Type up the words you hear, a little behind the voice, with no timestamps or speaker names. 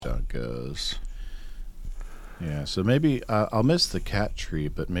how it goes. Yeah, so maybe I'll miss the cat tree,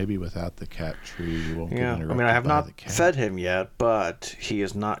 but maybe without the cat tree, you won't get interrupted I have by not the cat. fed him yet, but he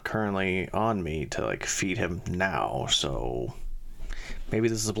is not currently on me to feed him now. So maybe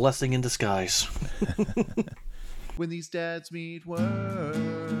this is a blessing in disguise. When these dads meet world,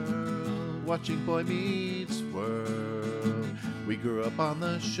 watching Boy Meets World. We grew up on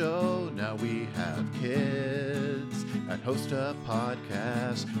the show, now we have kids and host a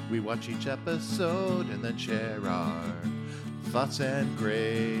podcast. We watch each episode and then share our thoughts and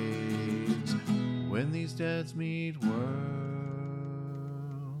grades. When these dads meet world.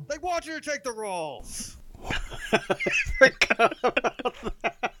 They want you to take the roles. Forgot about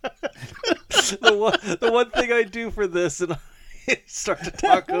that. The one thing I do for this, and I start to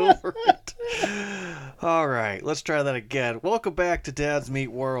talk over it. All right, let's try that again. Welcome back to Dads Meet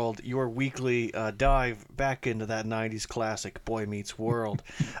World, your weekly dive back into that 90s classic Boy Meets World.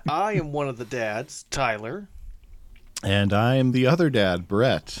 I am one of the dads, Tyler. And I am the other dad,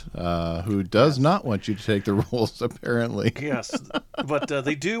 Brett, who does not want you to take the roles, apparently. Yes, but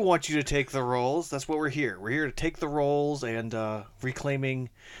they do want you to take the roles. That's what we're here. We're here to take the roles and reclaiming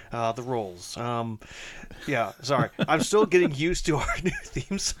the roles. Yeah, sorry. I'm still getting used to our new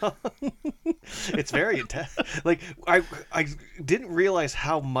theme song. It's very intense. I didn't realize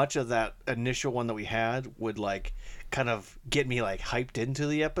how much of that initial one that we had would kind of get me hyped into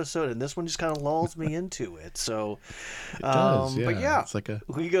the episode, and this one just kind of lulls me into it. So, It does, yeah. But yeah, It's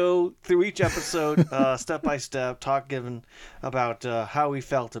we go through each episode step by step, talking about how we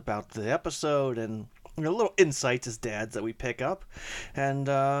felt about the episode and little insights as dads that we pick up. And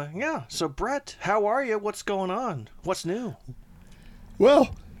yeah, so Brett, how are you? What's going on? What's new?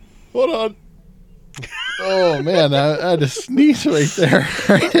 Well, hold on. Oh man, I had to sneeze right there.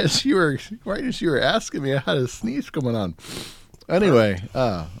 right as you were asking me, I had a sneeze coming on. Anyway,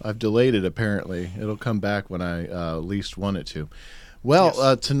 I've delayed it. Apparently, it'll come back when I least want it to. Well,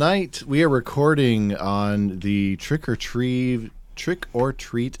 yes. Tonight we are recording on the trick or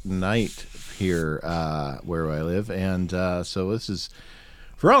treat night here where I live, and so this is,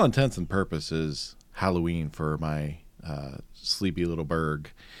 for all intents and purposes, Halloween for my sleepy little burg.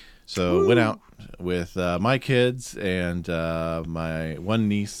 So went out with my kids and my one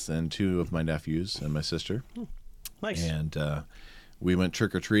niece and two of my nephews and my sister. Nice. And we went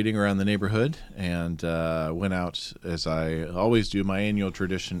trick-or-treating around the neighborhood and went out, as I always do. My annual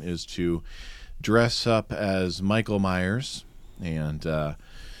tradition is to dress up as Michael Myers. And, I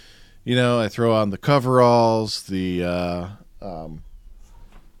throw on the coveralls, the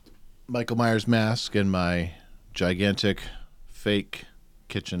Michael Myers mask, and my gigantic fake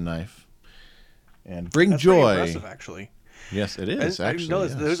kitchen knife, and bring That's joy. Pretty impressive, actually. Yes, it is. I actually, know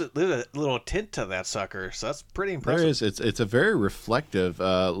yes. there's a little tint to that sucker, so that's pretty impressive. There is. It's a very reflective.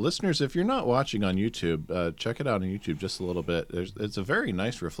 Listeners, if you're not watching on YouTube, check it out on YouTube just a little bit. It's a very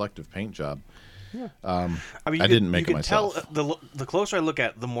nice reflective paint job. Yeah. I didn't make it myself. Tell the closer I look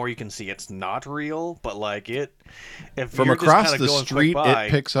at it, the more you can see it's not real, but if from you're across just the going street, by, it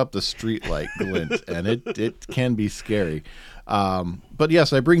picks up the street light glint, and it can be scary. But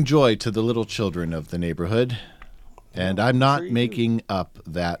yes, I bring joy to the little children of the neighborhood, and I'm not making up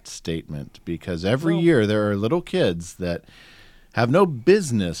that statement, because every year there are little kids that have no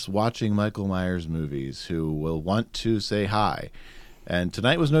business watching Michael Myers movies who will want to say hi, and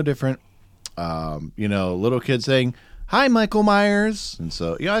tonight was no different. Little kids saying, "Hi, Michael Myers." And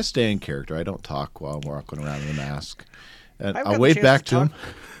so, I stay in character. I don't talk while I'm walking around in the mask. And I'll wave back to him.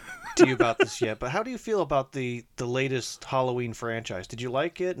 To you about this yet, but how do you feel about the latest Halloween franchise? Did you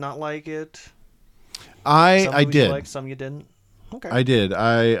like it, not like it? I did. You liked, some you didn't? Okay. I did.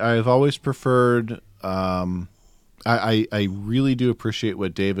 I've always preferred, I really do appreciate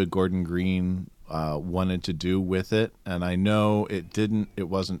what David Gordon Green wanted to do with it. And I know it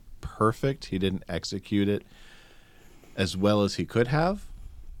wasn't perfect. He didn't execute it as well as he could have,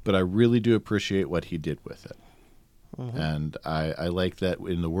 but I really do appreciate what he did with it. Mm-hmm. And I like that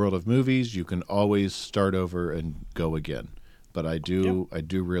in the world of movies, you can always start over and go again. But I do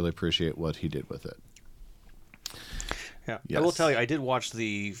really appreciate what he did with it. Yeah, yes. I will tell you, I did watch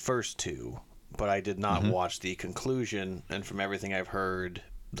the first two, but I did not watch the conclusion. And from everything I've heard,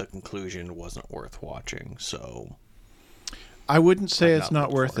 the conclusion wasn't worth watching. So I wouldn't say it's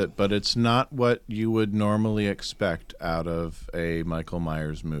not worth it, but it's not what you would normally expect out of a Michael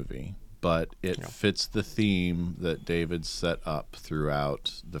Myers movie. But it fits the theme that David set up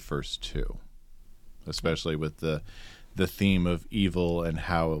throughout the first two, especially with the theme of evil and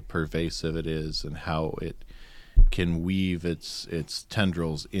how pervasive it is and how it can weave its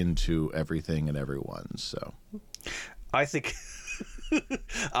tendrils into everything and everyone. So I think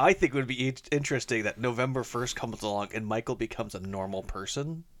I think it would be interesting that November 1st comes along and Michael becomes a normal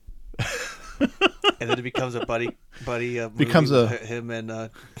person. And then it becomes a buddy Becomes movie a- with him and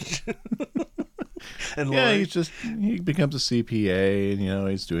and Yeah, Lori. he becomes a CPA, and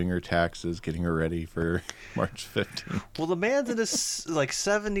he's doing her taxes, getting her ready for March 15th. Well, the man's in his like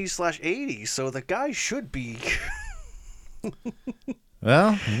 70s/80s, so the guy should be.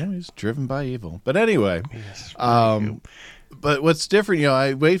 Well, he's driven by evil. But anyway, Yes, but what's different,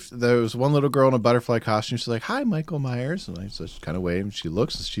 I waved. There was one little girl in a butterfly costume. She's like, "Hi, Michael Myers," and I just kind of wave. And she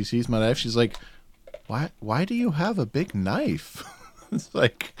looks, and she sees my knife. She's like, "Why do you have a big knife?" It's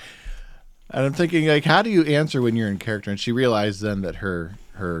like, and I'm thinking, like, how do you answer when you're in character? And she realized then that her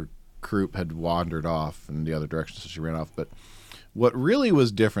group had wandered off in the other direction, so she ran off. But what really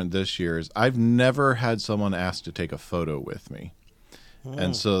was different this year is I've never had someone ask to take a photo with me.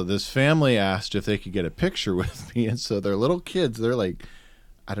 And so this family asked if they could get a picture with me. And so they're little kids. They're like,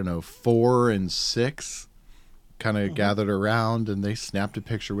 I don't know, 4 and 6, kind of gathered around, and they snapped a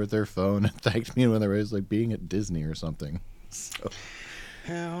picture with their phone and thanked me when they were like being at Disney or something. So,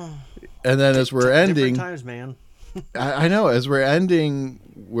 yeah. and then as we're Different ending, times, man. I know, as we're ending,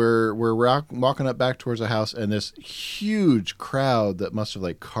 we're walking up back towards the house, and this huge crowd that must have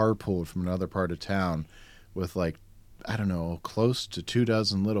like carpooled from another part of town with like, I don't know, close to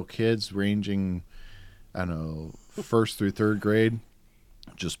 24 little kids ranging, I don't know, 1st through 3rd grade,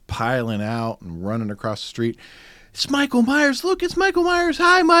 just piling out and running across the street. It's Michael Myers. Look, it's Michael Myers.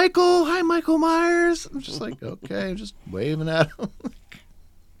 Hi, Michael. Hi, Michael Myers. I'm just like, okay, just waving at him.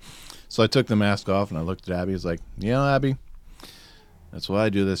 So I took the mask off and I looked at Abby. I was like, Abby, that's why I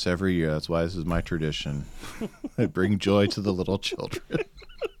do this every year. That's why this is my tradition. I bring joy to the little children.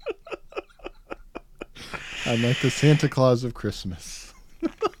 I'm like the Santa Claus of Christmas.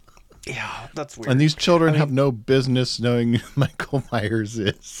 Yeah, that's weird. And these children have no business knowing who Michael Myers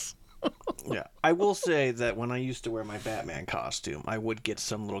is. Yeah, I will say that when I used to wear my Batman costume, I would get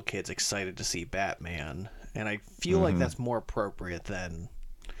some little kids excited to see Batman, and I feel like that's more appropriate than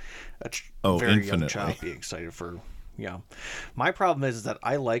a very young infinitely. child being excited for. Yeah, my problem is that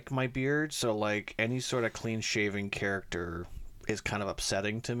I like my beard, so like any sort of clean shaven character is kind of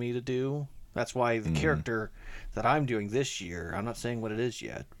upsetting to me to do. That's why the character that I'm doing this year, I'm not saying what it is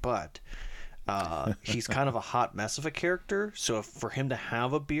yet, but he's kind of a hot mess of a character. So for him to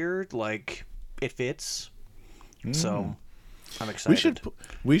have a beard, like, it fits. So I'm excited.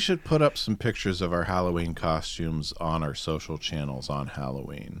 We should put up some pictures of our Halloween costumes on our social channels on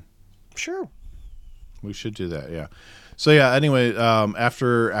Halloween. Sure. We should do that, yeah. So yeah, anyway,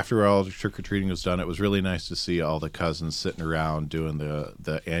 after all the trick or treating was done, it was really nice to see all the cousins sitting around doing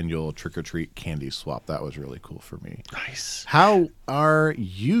the annual trick or treat candy swap. That was really cool for me. Nice. How are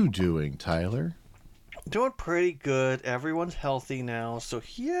you doing, Tyler? Doing pretty good. Everyone's healthy now, so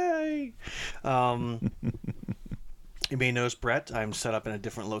yay. You may notice, Brett, I'm set up in a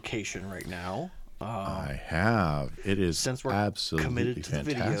different location right now. I have. It is Since we're absolutely committed to the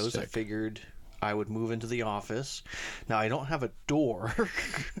fantastic. videos, I figured I would move into the office. Now, I don't have a door,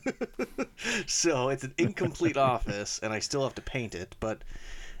 so it's an incomplete office, and I still have to paint it.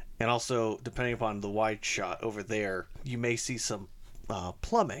 And also, depending upon the wide shot over there, you may see some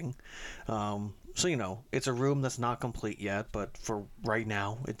plumbing. So, it's a room that's not complete yet, but for right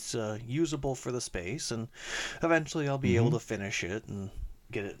now, it's usable for the space, and eventually I'll be able to finish it and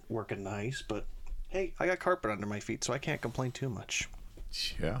get it working nice. But hey, I got carpet under my feet, so I can't complain too much.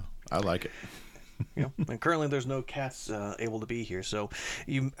 Yeah, I like it. And currently there's no cats able to be here, so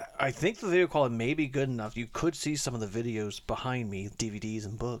I think the video quality may be good enough. You could see some of the videos behind me, DVDs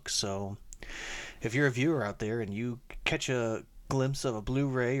and books. So if you're a viewer out there and you catch a glimpse of a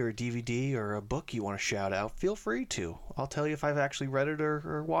Blu-ray or a DVD or a book you want to shout out, feel free to. I'll tell you if I've actually read it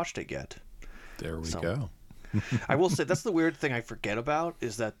or watched it yet. There we go. I will say that's the weird thing I forget about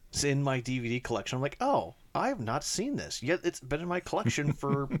is that it's in my DVD collection. I'm like, oh, I have not seen this yet. It's been in my collection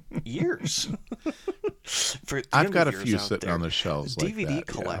for years. For I've got a viewers few out sitting there, on the shelves like DVD that, yeah.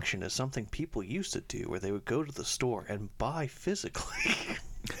 collection is something people used to do, where they would go to the store and buy physically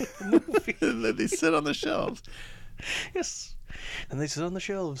a movie. And then they sit on the shelves. Yes. And they sit on the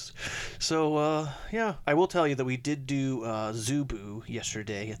shelves. So, yeah, I will tell you that we did do Zubu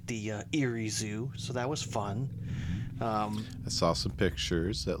yesterday at the Erie Zoo, so that was fun. I saw some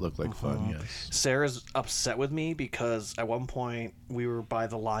pictures that looked like fun, yes. Sarah's upset with me because at one point we were by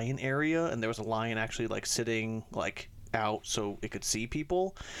the lion area, and there was a lion actually, like, sitting, like, out so it could see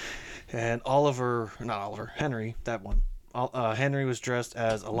people. And Henry, that one. Henry was dressed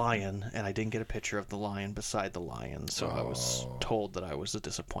as a lion, and I didn't get a picture of the lion beside the lion, so I was told that I was a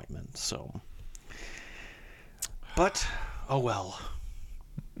disappointment. So, but oh well.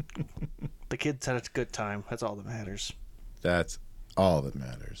 The kids had a good time. That's all that matters. That's all that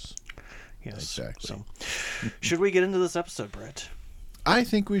matters. Yes. Exactly. So, should we get into this episode, Brett? I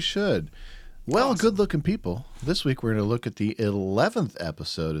think we should. Well, Awesome. good-looking people. This week we're going to look at the 11th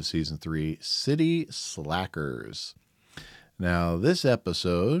episode of Season 3, City Slackers. Now, this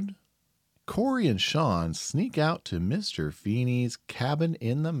episode, Corey and Sean sneak out to Mr. Feeney's cabin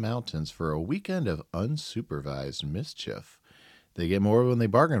in the mountains for a weekend of unsupervised mischief. They get more than they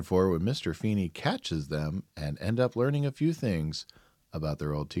bargained for when Mr. Feeney catches them and end up learning a few things about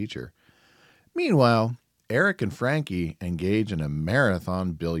their old teacher. Meanwhile, Eric and Frankie engage in a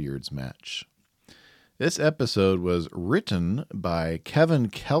marathon billiards match. This episode was written by Kevin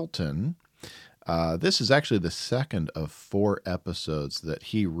Kelton. This is actually the second of 4 episodes that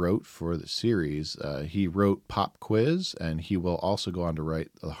he wrote for the series. He wrote Pop Quiz, and he will also go on to write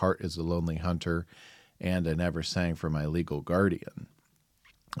The Heart is a Lonely Hunter and I Never Sang for My Legal Guardian.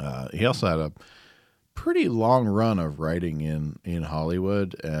 He also had a pretty long run of writing in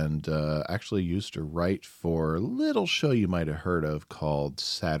Hollywood, and actually used to write for a little show you might have heard of called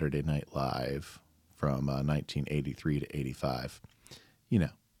Saturday Night Live from 1983 to 85. You know,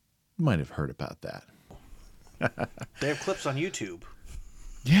 you might have heard about that. They have clips on YouTube.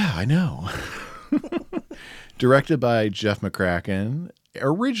 Yeah, I know. Directed by Jeff McCracken.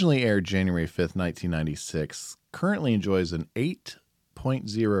 Originally aired January 5th, 1996. Currently enjoys an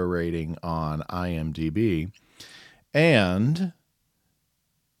 8.0 rating on IMDb. And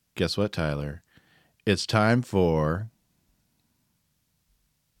guess what, Tyler? It's time for...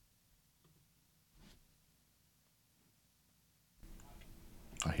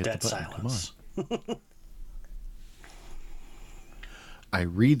 I hit Dead the button. silence. Come on. I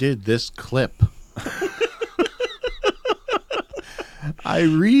redid this clip. I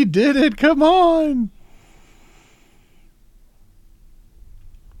redid it. Come on.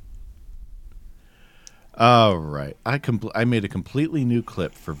 All right. I made a completely new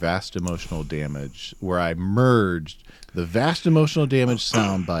clip for Vast Emotional Damage where I merged the Vast Emotional Damage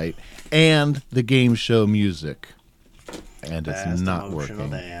soundbite and the game show music. And it's Fast not emotional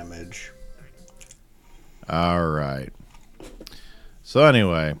working. damage. All right. So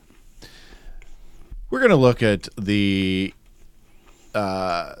anyway, we're going to look at the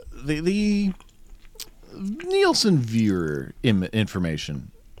Nielsen viewer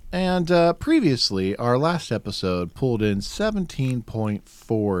information. And previously, our last episode pulled in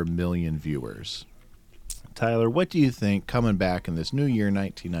 17.4 million viewers. Tyler, what do you think, coming back in this new year,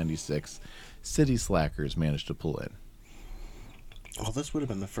 1996, City Slackers managed to pull in? Well, this would have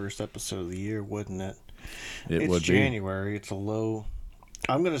been the first episode of the year, wouldn't it? It It's would January. It's a low.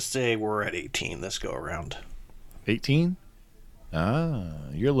 I'm going to say we're at 18 this go around. be 18? Ah,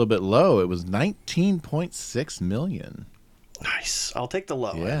 you're a little bit low. It was 19.6 million. Nice. I'll take the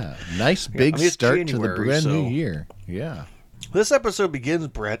low end. Yeah, nice big I mean, it's start to the January, brand new so- year. Yeah. This episode begins,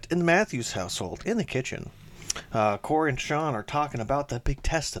 Brett, in Matthew's household, in the kitchen. Corey and Sean are talking about that big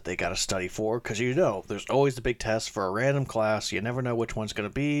test that they got to study for, because you know, there's always the big test for a random class. You never know which one's going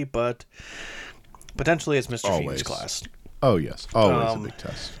to be, but potentially it's Mr. Feeney's Always. class. Oh, yes. Always a big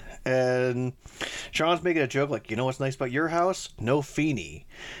test. And Sean's making a joke like, you know what's nice about your house? No Feeney.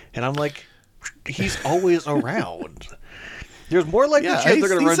 And I'm like, he's always around. There's more likely Yeah, chance they're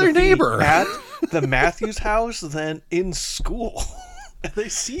going to he's run their into neighbor. Feeney at the Matthews house than in school. And they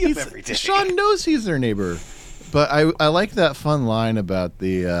see him every day. Sean knows he's their neighbor. But I like that fun line about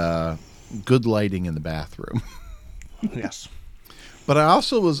the good lighting in the bathroom. Yes. But I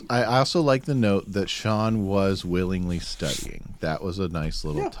also like the note that Sean was willingly studying. That was a nice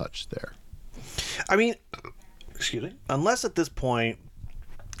little touch there. I mean, excuse me. Unless at this point,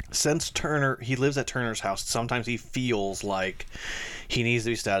 since he lives at Turner's house, sometimes he feels like he needs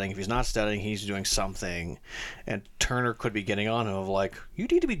to be studying. If he's not studying, he's doing something. And Turner could be getting on him of like, you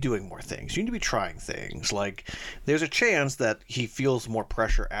need to be doing more things. You need to be trying things. Like, there's a chance that he feels more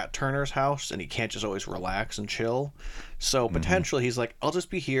pressure at Turner's house and he can't just always relax and chill. So potentially he's like, I'll just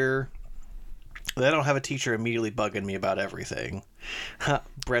be here. I don't have a teacher immediately bugging me about everything.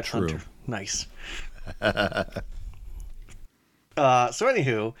 Brett True. Hunter. Nice. So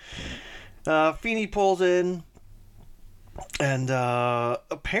anywho, Feeney pulls in, and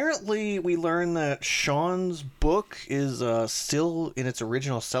apparently we learn that Sean's book is still in its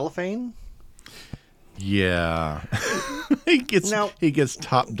original cellophane. Yeah. he gets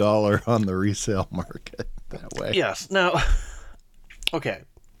top dollar on the resale market that way. Yes. Now, okay.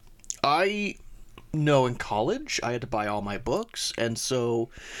 I know in college I had to buy all my books, and so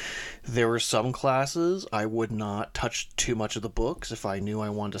there were some classes I would not touch too much of the books if I knew I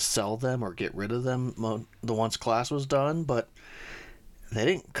wanted to sell them or get rid of them the once class was done. But they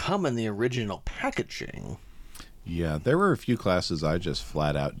didn't come in the original packaging. Yeah, there were a few classes I just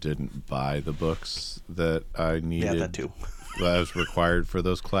flat out didn't buy the books that I needed. Yeah, that too. That was required for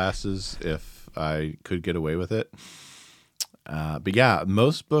those classes if I could get away with it. But yeah,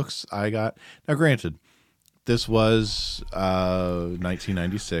 most books I got. Now, granted, this was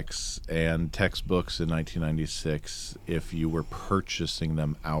 1996, and textbooks in 1996, if you were purchasing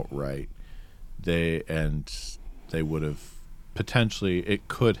them outright, they would have potentially, it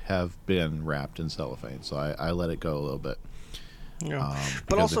could have been wrapped in cellophane. So I let it go a little bit. Yeah.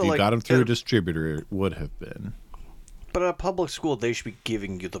 But Because also, if you like, got them through a distributor, it would have been. But at a public school, they should be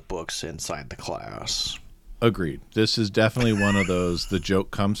giving you the books inside the class. Agreed. This is definitely one of those. The joke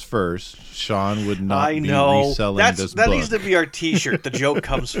comes first. Sean would not I be know. reselling this That book. needs to be our T-shirt. The joke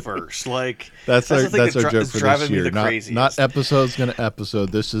comes first. Like That's the our thing that joke is for driving this me year. the Not craziest. episode's gonna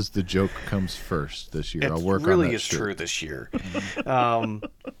episode. This is the joke comes first this year. It I'll work really on that is shirt. true this year.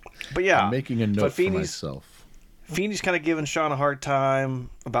 But yeah, I'm making a note but for Feeney's- myself. Feeney's kind of giving Sean a hard time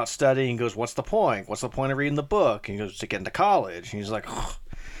about studying. He goes, "What's the point? What's the point of reading the book?" And he goes, "To get into college." And he's like,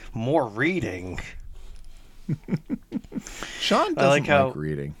 "More reading." Sean I like doesn't how- like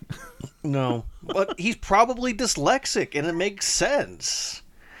reading. No, but he's probably dyslexic, and it makes sense.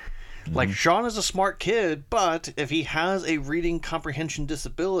 Like, Sean is a smart kid, but if he has a reading comprehension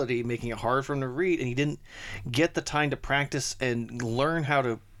disability, making it hard for him to read, and he didn't get the time to practice and learn how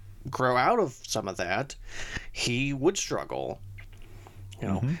to grow out of some of that, he would struggle. You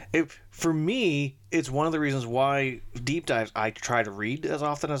know, for me, it's one of the reasons why deep dives I try to read as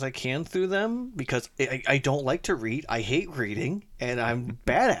often as I can through them, because I don't like to read. I hate reading, and I'm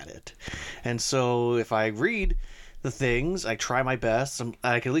bad at it. And so if I read the things, I try my best.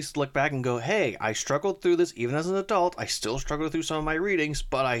 I can at least look back and go, hey, I struggled through this even as an adult. I still struggle through some of my readings,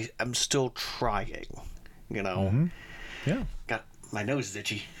 but I'm still trying. You know? Yeah. Got my nose is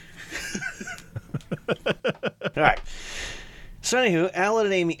itchy. All right. So anywho, Alan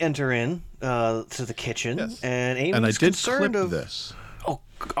and Amy enter in to the kitchen, Yes. and Amy's And I did concerned clip of this. Oh,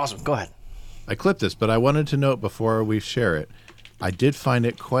 awesome! Go ahead. I clipped this, but I wanted to note before we share it, I did find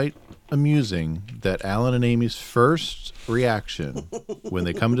it quite amusing that Alan and Amy's first reaction when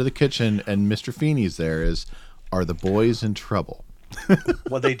they come into the kitchen and Mr. Feeney's there is, "Are the boys in trouble?"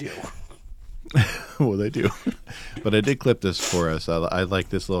 What they do? Well, they do. But I did clip this for us. I like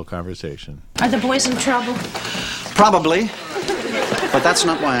this little conversation. Are the boys in trouble? Probably. But that's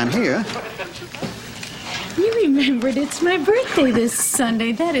not why I'm here. You remembered it's my birthday this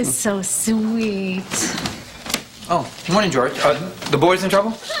Sunday. That is so sweet. Oh, morning, George. The boys in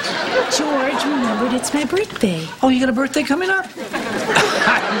trouble? George remembered it's my birthday. Oh, you got a birthday coming up?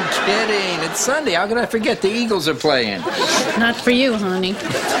 I'm kidding. It's Sunday. How could I forget? The Eagles are playing. Not for you, honey.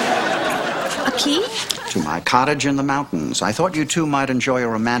 A key? To my cottage in the mountains. I thought you two might enjoy a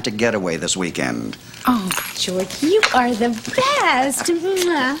romantic getaway this weekend. Oh, George, you are the best.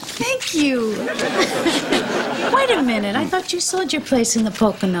 Mwah. Thank you. Wait a minute. I thought you sold your place in the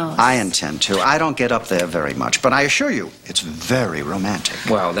Poconos. I intend to. I don't get up there very much, but I assure you, it's very romantic.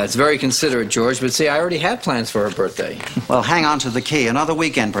 Well, that's very considerate, George. But see, I already had plans for her birthday. Well, hang on to the key. Another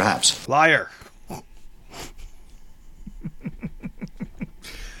weekend, perhaps. Liar.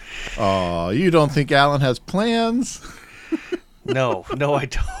 Oh, you don't think Alan has plans? No, I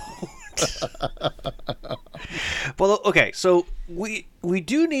don't. Well, okay, so we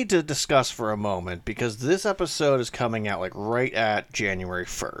do need to discuss for a moment, because this episode is coming out like right at January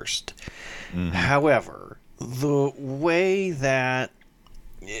 1st. However, the way that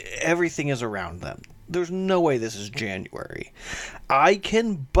everything is around them, there's no way this is January. I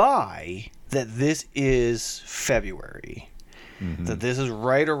can buy that this is February. That this is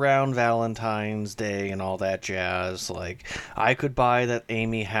right around Valentine's Day and all that jazz. Like, I could buy that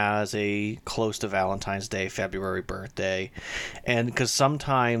Amy has a close to Valentine's Day, February birthday. And because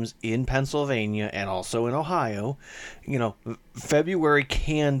sometimes in Pennsylvania and also in Ohio, you know, February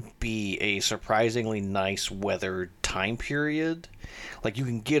can be a surprisingly nice weather time period. Like, you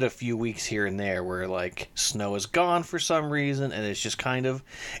can get a few weeks here and there where, like, snow is gone for some reason, and it's just kind of,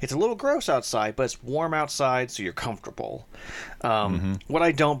 it's a little gross outside, but it's warm outside, so you're comfortable. What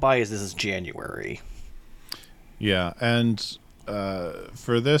I don't buy is this is January. Yeah, and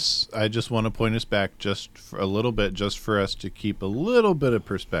for this, I just want to point us back just for a little bit, just for us to keep a little bit of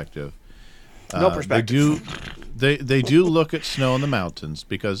perspective. No perspective. They do look at snow in the mountains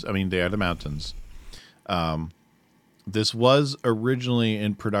because, I mean, they are the mountains. This was originally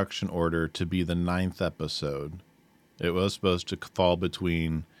in production order to be the 9th episode. It was supposed to fall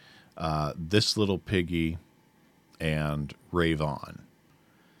between This Little Piggy and Rave On.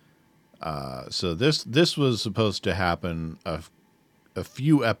 So this was supposed to happen a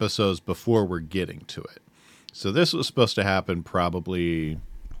few episodes before we're getting to it. So this was supposed to happen probably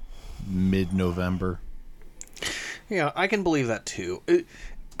mid-November. Yeah, I can believe that too.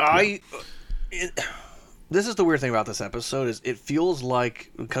 This is the weird thing about this episode is it feels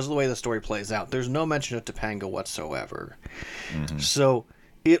like, because of the way the story plays out, there's no mention of Topanga whatsoever. Mm-hmm. So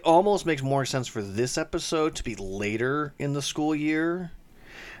it almost makes more sense for this episode to be later in the school year.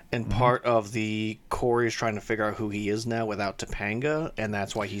 And part of the Corey is trying to figure out who he is now without Topanga, and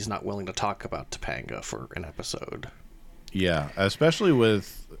that's why he's not willing to talk about Topanga for an episode. Yeah, especially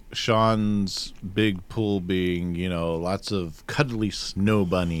with Sean's big pool being, lots of cuddly snow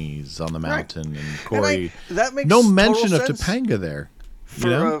bunnies on the mountain, and Corey. That makes no mention of sense Topanga there.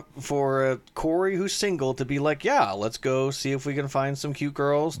 For a Corey who's single to be like, yeah, let's go see if we can find some cute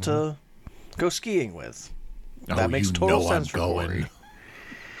girls to go skiing with. That makes total sense for Corey.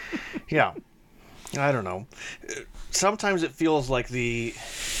 Yeah, I don't know. Sometimes it feels like the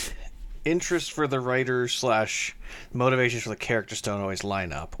interest for the writers / motivations for the characters don't always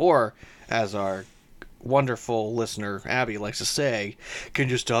line up. Or, as our wonderful listener Abby likes to say, can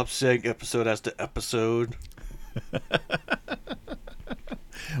you stop saying episode as to episode?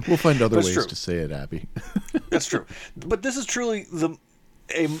 We'll find other ways to say it, Abby. That's true. But this is truly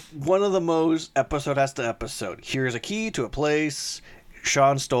one of the most episode as to episode. Here's a key to a place.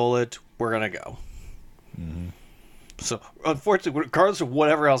 Sean stole it. We're going to go. Mm-hmm. So, unfortunately, regardless of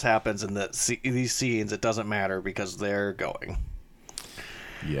whatever else happens in these scenes, it doesn't matter because they're going.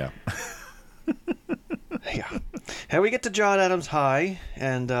 Yeah. Yeah. And we get to John Adams High,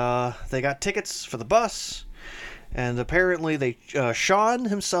 and they got tickets for the bus. And apparently, Sean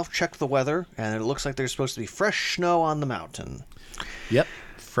himself checked the weather, and it looks like there's supposed to be fresh snow on the mountain. Yep.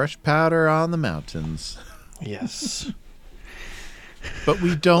 Fresh powder on the mountains. Yes. But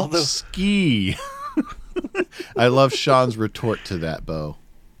we don't ski. I love Sean's retort to that, Bo.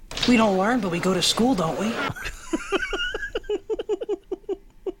 We don't learn, but we go to school, don't we?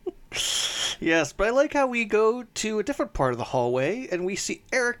 Yes, but I like how we go to a different part of the hallway and we see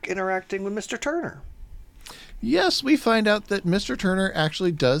Eric interacting with Mr. Turner. Yes, we find out that Mr. Turner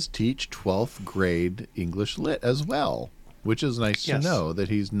actually does teach 12th grade English Lit as well, which is nice to know that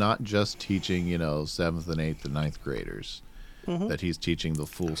he's not just teaching, 7th and 8th and 9th graders. Mm-hmm. That he's teaching the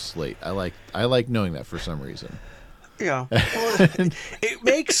full slate. I like knowing that for some reason. Yeah. Well, it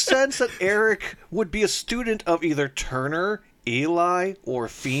makes sense that Eric would be a student of either Turner, Eli, or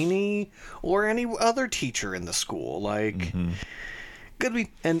Feeney, or any other teacher in the school. Could be.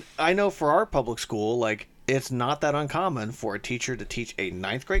 And I know for our public school, it's not that uncommon for a teacher to teach a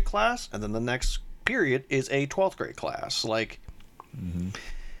 9th grade class, and then the next period is a 12th grade class. Mm-hmm.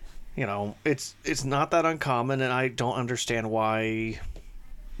 It's not that uncommon, and I don't understand why.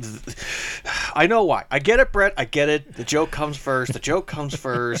 I know why. I get it, Brett. I get it. The joke comes first.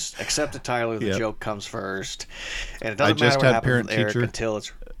 Accept it, Tyler. The joke comes first. And it doesn't matter what happens with Eric until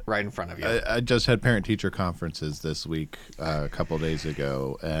it's right in front of you. I just had parent-teacher conferences this week, a couple days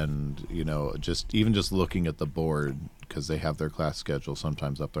ago, and, just looking at the board, because they have their class schedule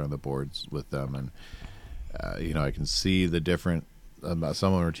sometimes up there on the boards with them, and, I can see the different. Some of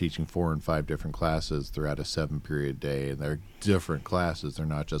them are teaching 4 and 5 different classes throughout a 7-period day, and they're different classes. They're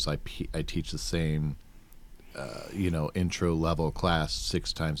not just I teach the same, intro level class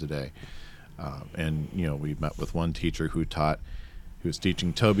 6 times a day. And we met with one teacher who was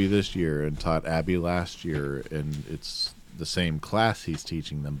teaching Toby this year and taught Abby last year, and it's the same class he's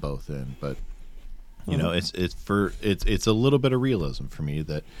teaching them both in. But it's a little bit of realism for me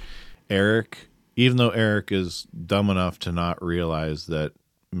that Eric. Even though Eric is dumb enough to not realize that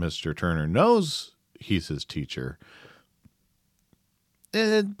Mr. Turner knows he's his teacher,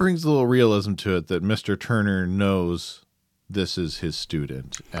 it brings a little realism to it that Mr. Turner knows this is his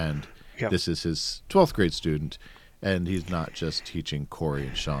student and this is his 12th grade student, and he's not just teaching Corey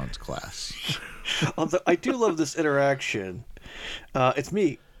and Sean's class. Although I do love this interaction. It's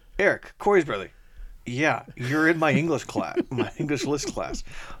me, Eric, Corey's brother. Yeah, you're in my English class, my English list class.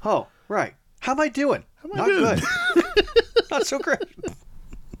 Oh, right. How am I doing? Not good. Not so great.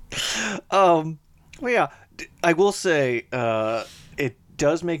 Well, yeah, I will say it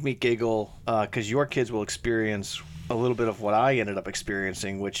does make me giggle because your kids will experience a little bit of what I ended up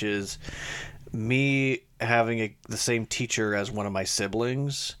experiencing, which is me having the same teacher as one of my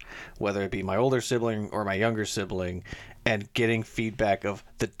siblings, whether it be my older sibling or my younger sibling, and getting feedback of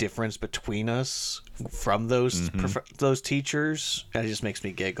the difference between us from those teachers, and it just makes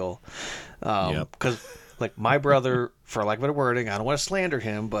me giggle. Because like my brother, for lack of better wording, I don't want to slander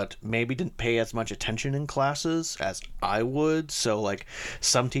him, but maybe didn't pay as much attention in classes as I would. So like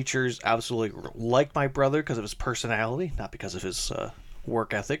some teachers absolutely liked my brother because of his personality, not because of his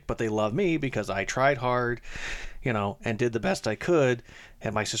work ethic, but they love me because I tried hard, and did the best I could.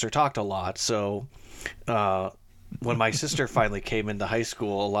 And my sister talked a lot. So when my sister finally came into high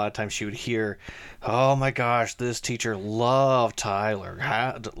school, a lot of times she would hear, "Oh my gosh, this teacher loved Tyler.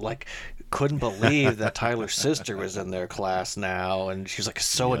 Couldn't believe that Tyler's sister was in their class now." And she's like,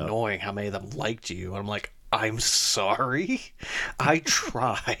 "So annoying how many of them liked you." And I'm like, "I'm sorry. I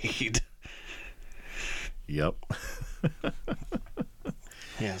tried." Yep.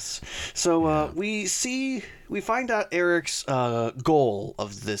 Yes. So we find out Eric's goal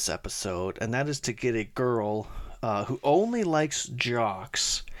of this episode, and that is to get a girl who only likes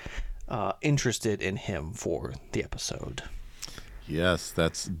jocks interested in him for the episode. Yes,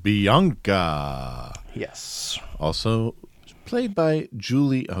 that's Bianca. Yes. Also played by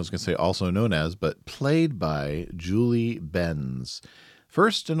Julie, I was going to say also known as, but played by Julie Benz.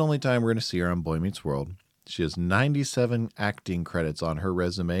 First and only time we're going to see her on Boy Meets World. She has 97 acting credits on her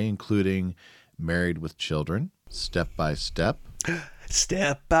resume, including Married with Children, Step by Step,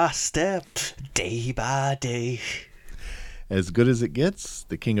 Step by Step, Day by Day, As Good as It Gets,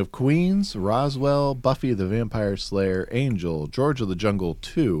 The King of Queens, Roswell, Buffy the Vampire Slayer, Angel, George of the Jungle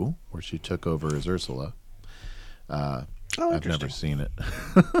 2, where she took over as Ursula. I've never seen it.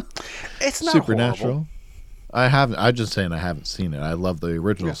 It's not Supernatural. horrible. I haven't. I'm just saying I haven't seen it. I love the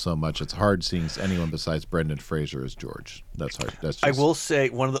original so much. It's hard seeing anyone besides Brendan Fraser as George. That's hard. That's just... I will say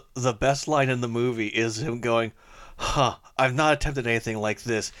one of the best line in the movie is him going, "I've not attempted anything like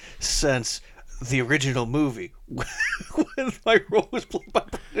this since the original movie when my role was played by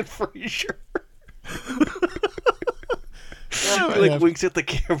Brendan Fraser." He winks at the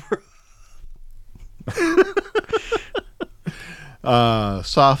camera.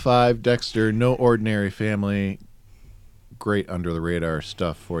 Saw 5, Dexter, No Ordinary Family. Great under the radar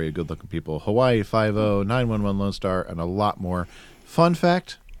stuff for you. Good looking people. Hawaii 5-0, 911 Lone Star, and a lot more. Fun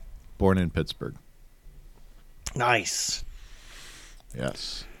fact, born in Pittsburgh. Nice.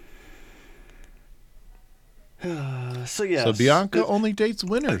 Yes. So yes. So Bianca only dates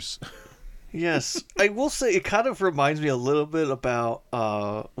winners. Yes. I will say it kind of reminds me a little bit about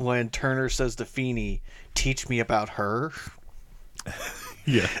when Turner says to Feeney, "Teach me about her."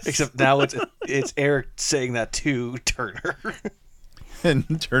 Yes. Except now it's Eric saying that to Turner.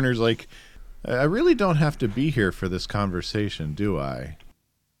 And Turner's like, "I really don't have to be here for this conversation, do I?"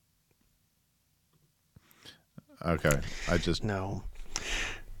 Okay. No.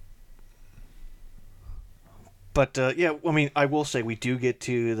 But, yeah, I mean, I will say we do get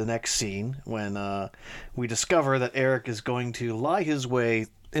to the next scene when we discover that Eric is going to lie his way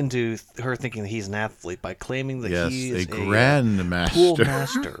into her thinking that he's an athlete by claiming that he is a grandmaster. Pool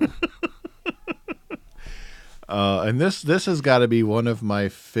master. And this has got to be one of my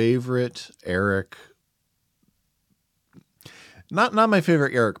favorite Eric... Not my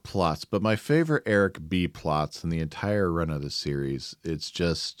favorite Eric plots, but my favorite Eric B plots in the entire run of the series. It's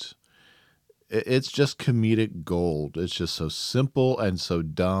just comedic gold. It's just so simple and so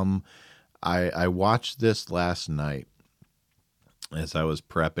dumb. I watched this last night as I was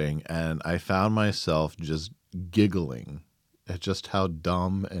prepping, and I found myself just giggling at just how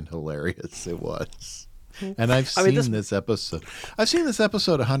dumb and hilarious it was. And I've seen this episode. I've seen this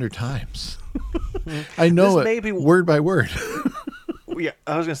episode 100 times. I know it word by word. Yeah,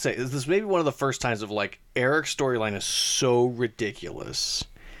 I was going to say, this may be one of the first times of, like, Eric's storyline is so ridiculous.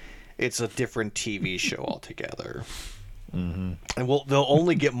 It's a different TV show altogether. Mm-hmm. And they'll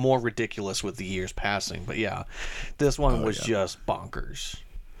only get more ridiculous with the years passing. But yeah, this one was just bonkers.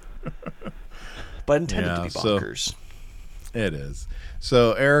 But intended to be bonkers. So it is.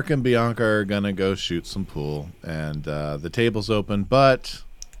 So Eric and Bianca are going to go shoot some pool. And the table's open, but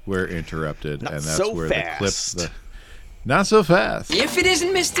we're interrupted. Not and that's so where fast. the clip... Not so fast. If it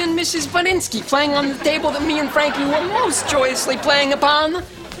isn't Mr. and Mrs. Valinsky playing on the table that me and Frankie were most joyously playing upon...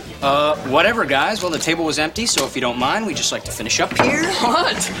 Whatever, guys. Well, the table was empty, so if you don't mind, we'd just like to finish up here.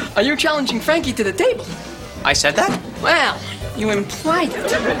 What? Are you challenging Frankie to the table? I said that? Well, you implied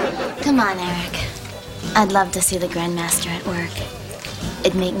it. Come on, Eric. I'd love to see the Grandmaster at work.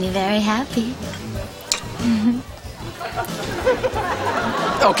 It'd make me very happy.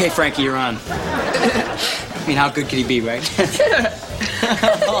 Okay, Frankie, you're on. I mean, how good could he be, right?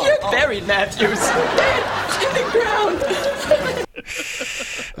 You're buried, Matthews. In the ground.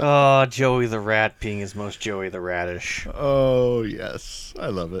 Oh, Joey the Rat being his most Joey the Ratish. Oh, yes. I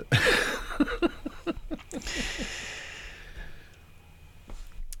love it.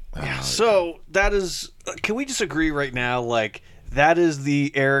 So that is. Can we just agree right now? Like that is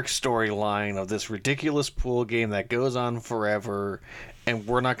the Eric storyline of this ridiculous pool game that goes on forever, and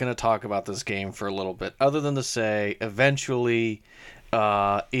we're not going to talk about this game for a little bit, other than to say eventually.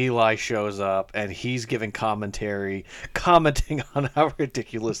 Eli shows up and he's giving commentary, commenting on how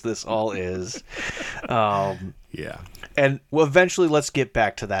ridiculous this all is. Yeah. And well, eventually, let's get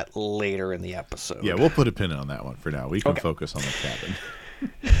back to that later in the episode. Yeah, we'll put a pin on that one for now. We can focus on the cabin.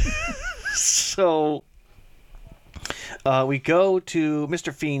 So we go to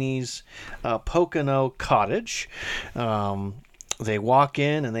Mr. Feeney's Pocono cottage. They walk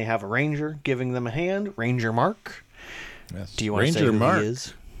in and they have a ranger giving them a hand, Ranger Mark. Yes. Do you want to say who he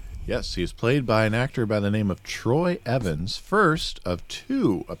is? Yes, he is played by an actor by the name of Troy Evans, first of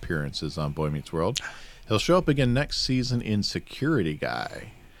 2 appearances on Boy Meets World. He'll show up again next season in Security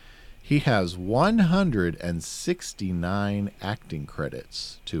Guy. He has 169 acting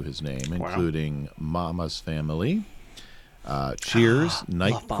credits to his name, including Mama's Family, Cheers,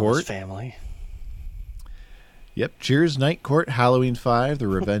 Night Love Court. Mama's Family. Yep, Cheers, Night Court, Halloween 5, The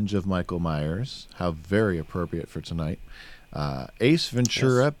Revenge of Michael Myers. How very appropriate for tonight. Ace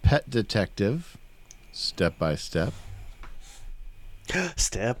Ventura, yes. Pet Detective, Step by Step.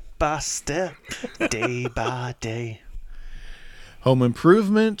 Step by step, day by day. Home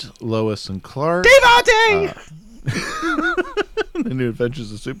Improvement, Lois and Clark. Day by day! The New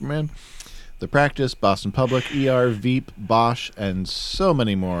Adventures of Superman. The Practice, Boston Public, ER, Veep, Bosch, and so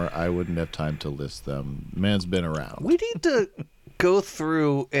many more. I wouldn't have time to list them. Man's been around. We need to go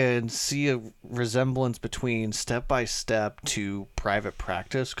through and see a resemblance between Step by Step to Private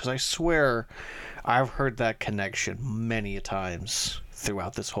Practice, because I swear I've heard that connection many a times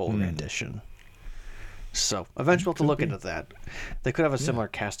throughout this whole rendition. So eventually we'll have to look into that. They could have a similar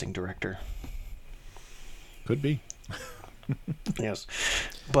casting director. Could be. Yes.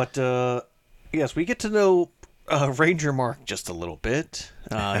 But yes, we get to know Ranger Mark just a little bit.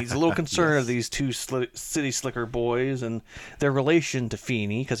 He's a little concerned of these 2 city slicker boys and their relation to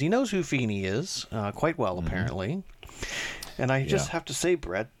Feeney, because he knows who Feeney is quite well, apparently. And I just have to say,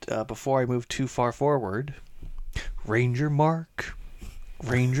 Brett, before I move too far forward, Ranger Mark.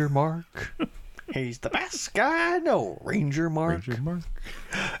 He's the best guy I know, Ranger Mark.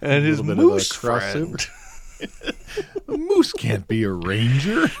 And his moose friend. A moose can't be a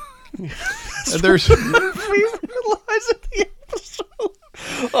ranger. There's we realize in the episode.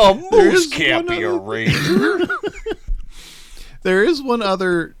 A moose can't be a ranger. There is one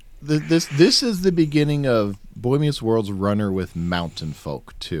other. This is the beginning of Boy Meets World's runner with mountain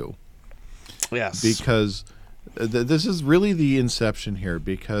folk too. Yes, because this is really the inception here.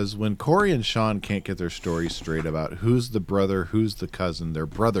 Because when Corey and Sean can't get their story straight about who's the brother, who's the cousin, they're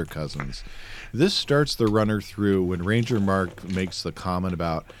brother cousins. This starts the runner through when Ranger Mark makes the comment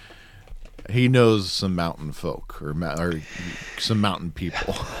about he knows some mountain folk or some mountain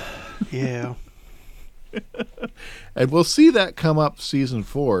people. Yeah. And we'll see that come up season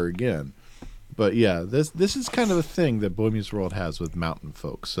 4 again. But yeah, this is kind of a thing that Boy Meets World has with mountain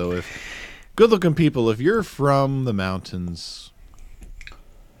folk. So if good-looking people, if you're from the mountains,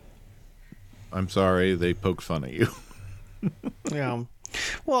 I'm sorry, they poked fun at you. Yeah.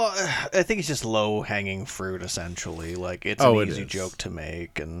 Well, I think it's just low-hanging fruit, essentially. Like, it's an easy joke to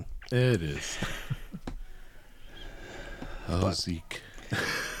make. And it is. Zeke.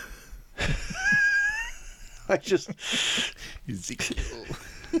 I just... Ezekiel.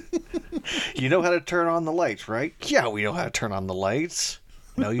 You know how to turn on the lights, right? Yeah, we know how to turn on the lights.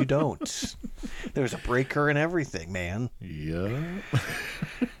 No, you don't. There's a breaker and everything, man. Yeah.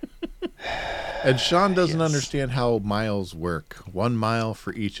 And Sean doesn't understand how miles work. 1 mile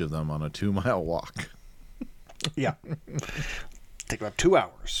for each of them on a 2-mile walk. Yeah. Take about 2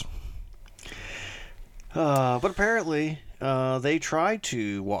 hours. But apparently, they tried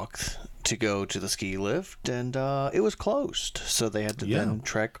to walk to go to the ski lift, and it was closed. So they had to then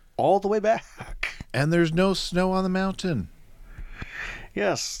trek all the way back. And there's no snow on the mountain.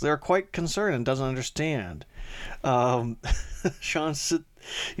 Yes, they're quite concerned and doesn't understand. Sean said,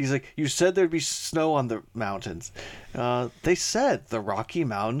 he's like, you said there'd be snow on the mountains. They said the Rocky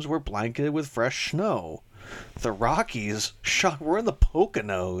Mountains were blanketed with fresh snow. The Rockies? Sean, we're in the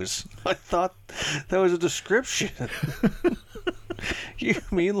Poconos. I thought that was a description. You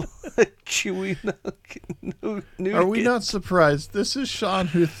mean like chewy? Are we not surprised? This is Sean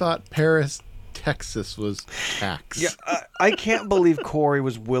who thought Paris, Texas was tax. Yeah, I can't believe Corey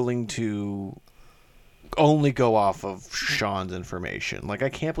was willing to only go off of Sean's information. Like, I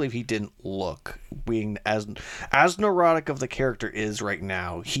can't believe he didn't look. Being as neurotic of the character is right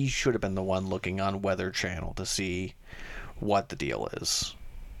now, he should have been the one looking on Weather Channel to see what the deal is.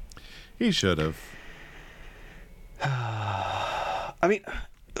 He should have. I mean,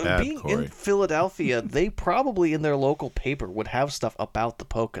 being Corey. in Philadelphia, they probably in their local paper would have stuff about the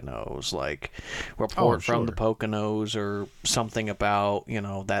Poconos, like report from the Poconos or something about,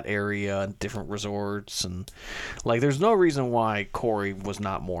 that area and different resorts. And like, there's no reason why Corey was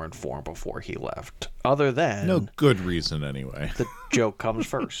not more informed before he left, other than No good reason, anyway. the joke comes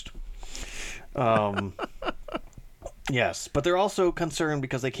first. Yes, but they're also concerned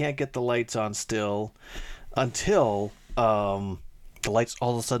because they can't get the lights on still until the lights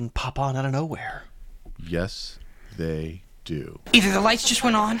all of a sudden pop on out of nowhere. Yes, they do. Either the lights just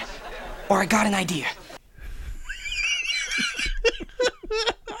went on, or I got an idea.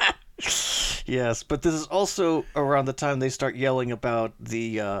 Yes, but this is also around the time they start yelling about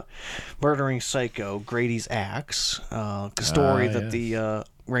the murdering psycho, Grady's axe, story that the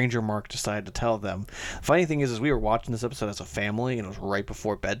Ranger Mark decided to tell them. Funny thing is we were watching this episode as a family, and it was right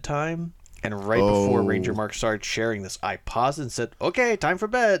before bedtime. And right before Ranger Mark started sharing this, I paused and said, "Okay, time for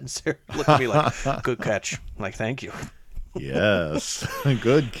bed." And Sarah looked at me like, "Good catch." I'm like, "Thank you." Yes,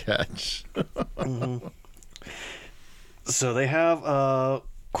 good catch. Mm-hmm. So they have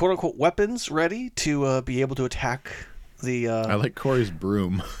quote unquote weapons ready to be able to attack the. I like Corey's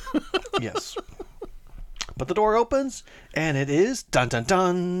broom. Yes. But the door opens, and it is dun dun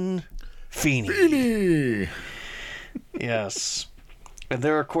dun, Feeney. Feeney. Yes. And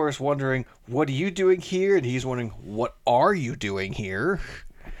they're, of course, wondering, what are you doing here? And he's wondering, what are you doing here?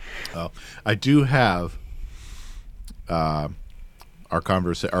 Oh, I do have our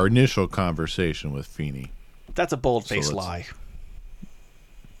initial conversation with Feeney. That's a bold-faced lie.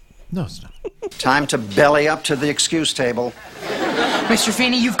 No, it's not. Time to belly up to the excuse table. Mr.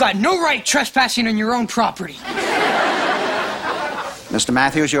 Feeney, you've got no right trespassing on your own property. Mr.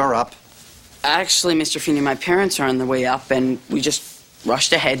 Matthews, you're up. Actually, Mr. Feeney, my parents are on the way up, and we just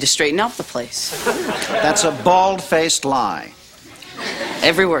rushed ahead to straighten out the place. That's a bald-faced lie.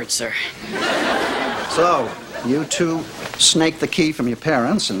 Every word, sir. So, you two snaked the key from your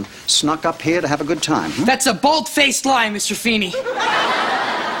parents and snuck up here to have a good time, hmm? That's a bold-faced lie, Mr. Feeney.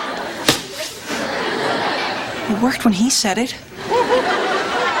 It worked when he said it.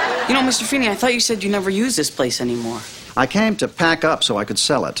 You know, Mr. Feeney, I thought you said you never use this place anymore. I came to pack up so I could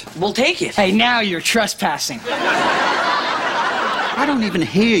sell it. We'll take it. Hey, now you're trespassing. I don't even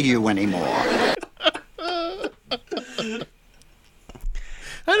hear you anymore. I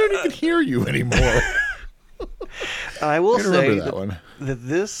don't even hear you anymore. I will say that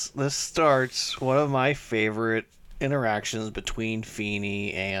this starts one of my favorite interactions between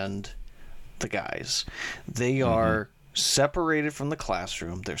Feeney and the guys. They are separated from the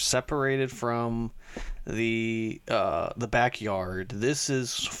classroom. They're separated from the backyard. This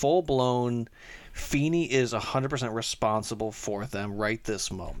is full blown. Feeney is 100% responsible for them right this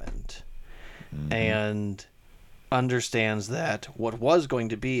moment, and understands that what was going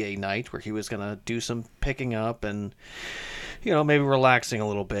to be a night where he was going to do some picking up and maybe relaxing a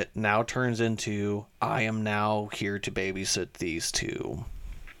little bit now turns into, I am now here to babysit these two.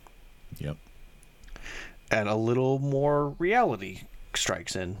 Yep. And a little more reality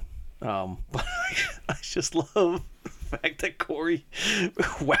strikes in. But I just love the fact that Corey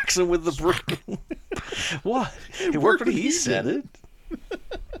whacks him with the broom. What? It worked when he said it.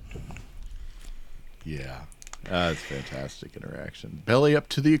 Yeah. That's fantastic interaction. Belly up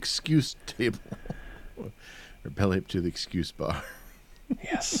to the excuse table. Or belly up to the excuse bar.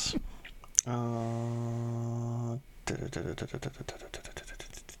 Yes.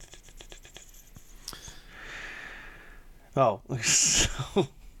 So,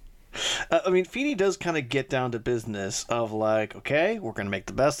 I mean, Feeney does kind of get down to business of like, okay, we're going to make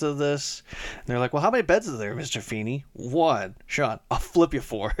the best of this. And they're like, well, how many beds are there, Mr. Feeney? 1. Sean, I'll flip you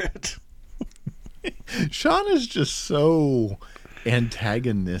for it. Sean is just so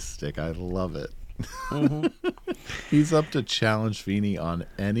antagonistic. I love it. He's up to challenge Feeney on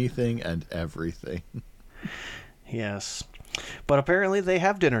anything and everything. Yes. But apparently they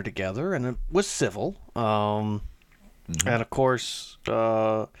have dinner together, and it was civil. And of course,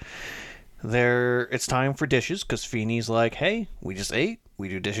 it's time for dishes, because Feeney's like, hey, we just ate. We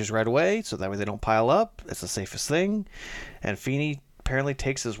do dishes right away, so that way they don't pile up. It's the safest thing. And Feeney apparently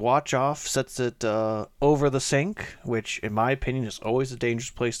takes his watch off, sets it over the sink, which, in my opinion, is always a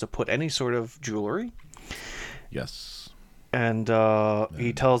dangerous place to put any sort of jewelry. Yes. And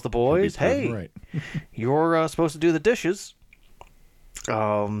he tells the boys, hey, right. you're supposed to do the dishes.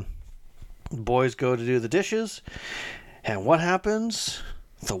 The boys go to do the dishes, and what happens?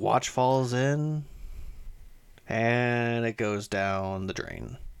 The watch falls in, and it goes down the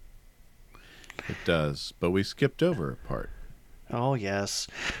drain. It does, but we skipped over a part. Oh, yes.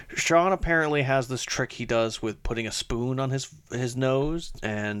 Sean apparently has this trick he does with putting a spoon on his nose,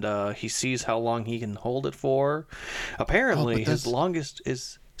 and he sees how long he can hold it for. Apparently, his longest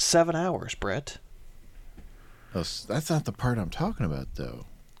is 7 hours, Brett. Oh, that's not the part I'm talking about, though.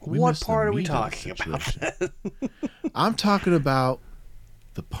 What part are we talking about? I'm talking about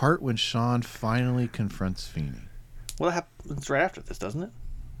the part when Sean finally confronts Feeney. Well, that happens right after this, doesn't it?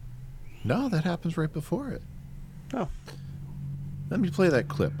 No, that happens right before it. Oh. Let me play that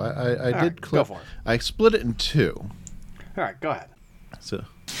clip. I did right, clip. go for it. I split it in two. All right, go ahead. So,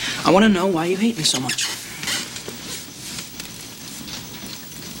 I want to know why you hate me so much.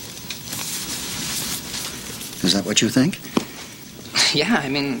 Is that what you think? Yeah, I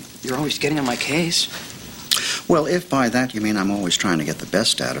mean, you're always getting on my case. Well, if by that you mean I'm always trying to get the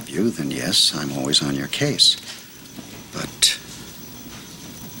best out of you, then yes, I'm always on your case. But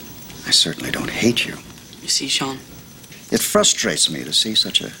I certainly don't hate you. You see, Sean? It frustrates me to see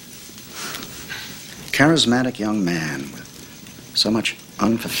such a charismatic young man with so much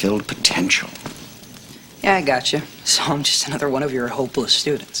unfulfilled potential. Yeah, I got you. So I'm just another one of your hopeless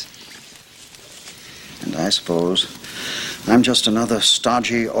students. And I suppose I'm just another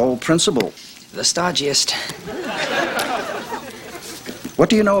stodgy old principal. The stodgiest. What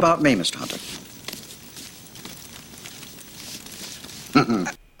do you know about me, Mr. Hunter?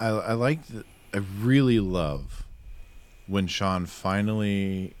 I really love when Sean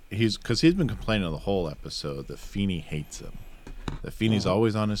finally, because he's been complaining the whole episode that Feeney hates him, that Feeney's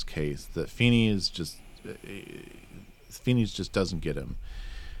always on his case, that Feeney's just doesn't get him,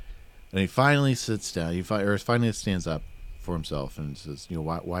 and he finally sits down. He finally stands up for himself and says,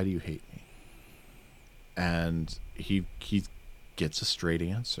 why do you hate me? And he gets a straight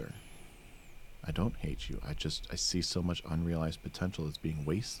answer. I don't hate you. I see so much unrealized potential that's being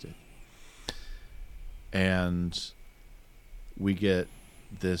wasted. And we get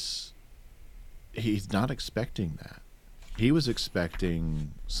this. He's not expecting that. He was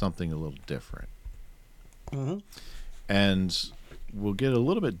expecting something a little different. Mm-hmm. And we'll get a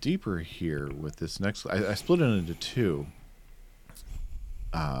little bit deeper here with this next. I split it into two.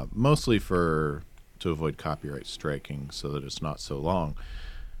 Mostly to avoid copyright striking so that it's not so long.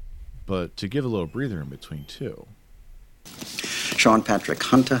 But to give a little breather in between too. Sean Patrick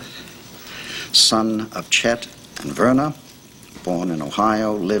Hunter, son of Chet and Verna, born in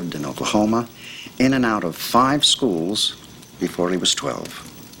Ohio, lived in Oklahoma, in and out of 5 schools before he was 12.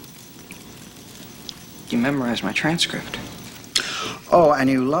 You memorized my transcript. Oh, and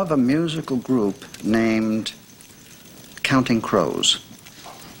you love a musical group named Counting Crows.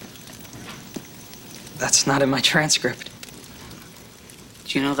 That's not in my transcript.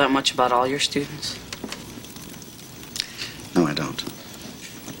 Do you know that much about all your students? No, I don't.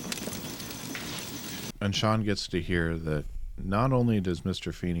 And Sean gets to hear that not only does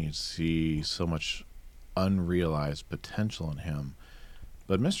Mr. Feeney see so much unrealized potential in him,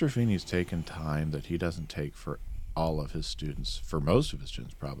 but Mr. Feeney's taken time that he doesn't take for all of his students, for most of his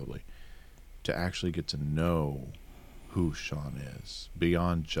students probably, to actually get to know who Sean is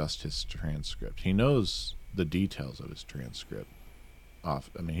beyond just his transcript. He knows the details of his transcript.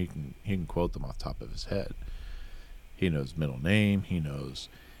 He can quote them off the top of his head. He knows middle name, he knows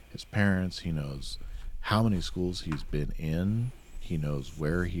his parents, he knows how many schools he's been in, he knows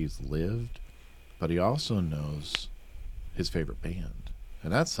where he's lived, but he also knows his favorite band.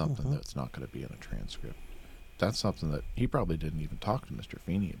 And that's something that's not going to be in a transcript. That's something that he probably didn't even talk to Mr.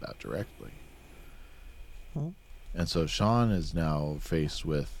 Feeney about directly. And so Sean is now faced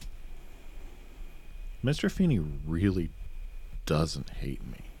with, Mr. Feeney really doesn't hate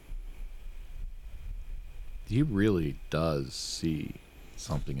me. He really does see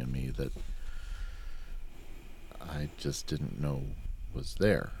something in me that I just didn't know was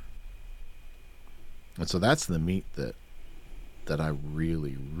there. And so that's the meat that I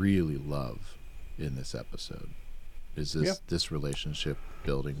really, really love in this episode. Is this relationship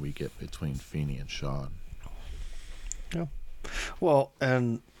building we get between Feeney and Sean. Yeah. Well,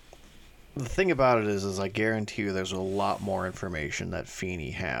 and the thing about it is I guarantee you there's a lot more information that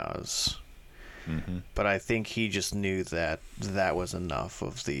Feeney has. Mm-hmm. But I think he just knew that was enough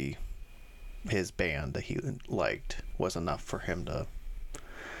of his band that he liked was enough for him to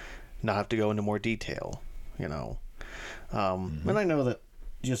not have to go into more detail, And I know that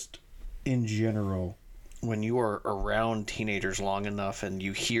just in general, when you are around teenagers long enough and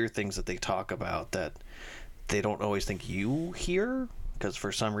you hear things that they talk about that they don't always think you hear, because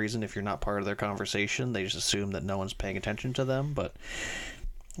for some reason, if you're not part of their conversation, they just assume that no one's paying attention to them. But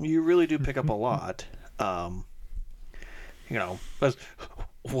you really do pick up a lot. But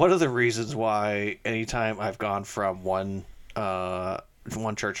one of the reasons why anytime I've gone from one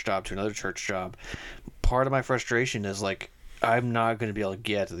one church job to another church job, part of my frustration is like I'm not going to be able to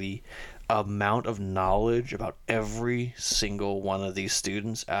get the amount of knowledge about every single one of these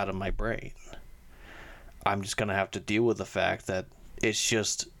students out of my brain. I'm just going to have to deal with the fact that it's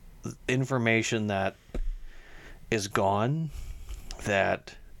just information that is gone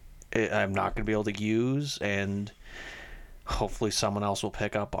that I'm not going to be able to use, and hopefully someone else will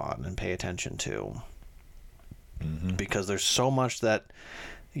pick up on and pay attention to. Because there's so much that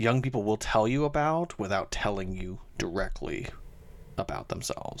young people will tell you about without telling you directly about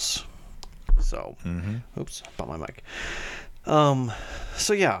themselves. So, oops, bumped my mic.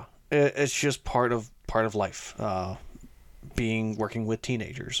 So yeah, it's just part of life. Working with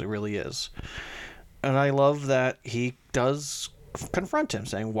teenagers, it really is. And I love that he does confront him,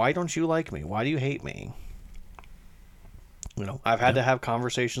 saying, "Why don't you like me? Why do you hate me?" You know, I've had to have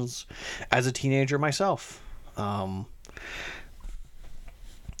conversations as a teenager myself. And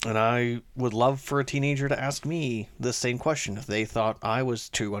I would love for a teenager to ask me the same question if they thought I was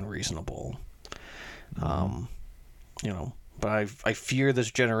too unreasonable. You know, but I fear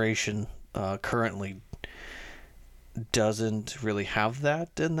this generation currently doesn't really have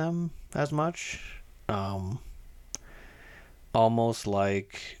that in them as much. Almost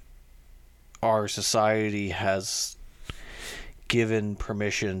like our society has given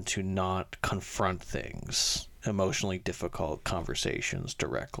permission to not confront things, emotionally difficult conversations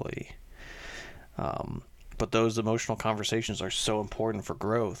directly. But those emotional conversations are so important for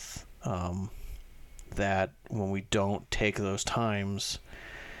growth that when we don't take those times,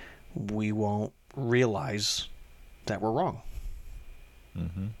 we won't realize that we're wrong.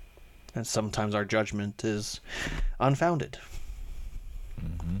 And sometimes our judgment is unfounded.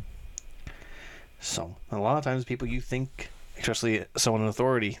 So a lot of times people you think, especially someone in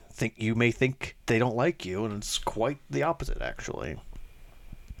authority, you may think they don't like you, and it's quite the opposite, actually.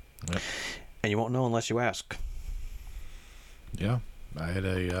 Yep. And you won't know unless you ask. Yeah, I had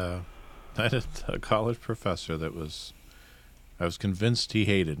a college professor that I was convinced he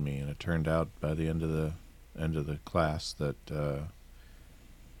hated me, and it turned out by the end of the class that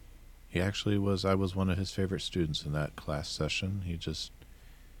I was one of his favorite students in that class session.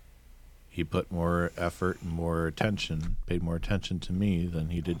 He put more effort and paid more attention to me than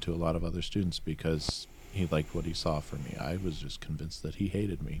he did to a lot of other students because he liked what he saw from me. I was just convinced that he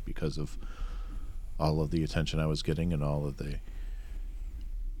hated me because of all of the attention I was getting and all of the,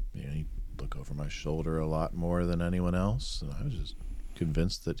 he'd look over my shoulder a lot more than anyone else. And I was just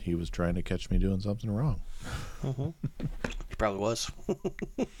convinced that he was trying to catch me doing something wrong. He probably was.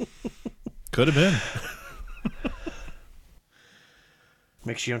 Could have been.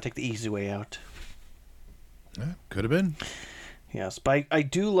 Make sure you don't take the easy way out. Yeah, could have been. Yes, but I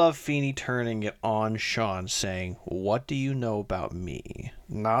do love Feeney turning it on Sean, saying, "What do you know about me?"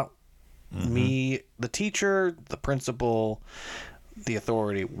 Not me, the teacher, the principal, the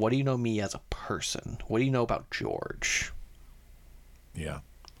authority. What do you know me as a person? What do you know about George? Yeah.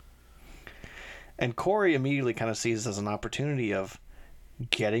 And Corey immediately kind of sees this as an opportunity of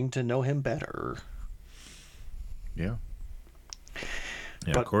getting to know him better. Yeah.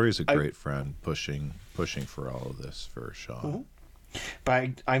 Yeah, but Corey's a great friend, pushing for all of this for Sean.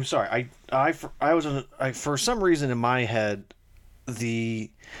 But I'm sorry, I was for some reason in my head, the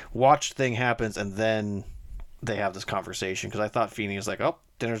watch thing happens and then they have this conversation because I thought Feeney was like, "Oh,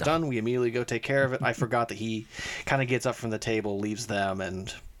 dinner's done. We immediately go take care of it." I forgot that he kind of gets up from the table, leaves them,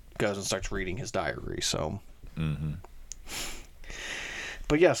 and goes and starts reading his diary. So,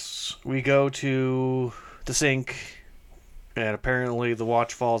 but yes, we go to the sink. And apparently the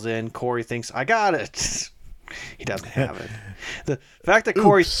watch falls in. Corey thinks, "I got it." He doesn't have it. The fact that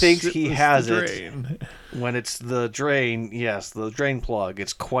Corey thinks he has it when it's the drain, yes, the drain plug,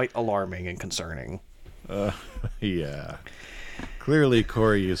 it's quite alarming and concerning. Yeah. Clearly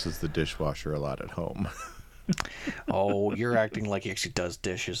Corey uses the dishwasher a lot at home. Oh, you're acting like he actually does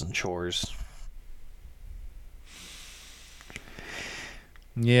dishes and chores.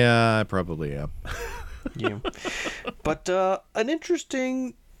 Yeah, I probably am. Yeah. But an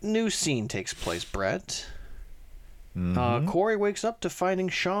interesting new scene takes place, Brett. Corey wakes up to finding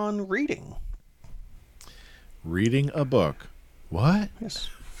Sean reading. Reading a book. What? Yes.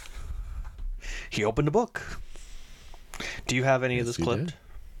 He opened a book. Do you have any of this clipped? Did.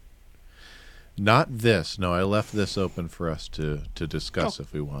 Not this. No, I left this open for us to discuss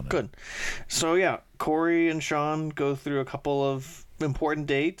if we want to. Good. So, yeah, Corey and Sean go through a couple of important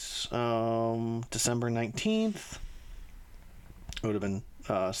dates. December 19th. It would have been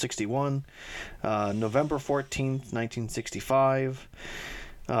 61. November 14th, 1965.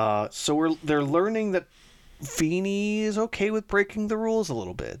 So they're learning that Feeney is okay with breaking the rules a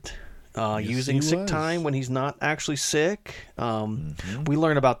little bit. Using he sick was. time when he's not actually sick. We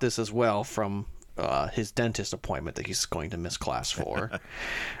learn about this as well from his dentist appointment that he's going to miss class for.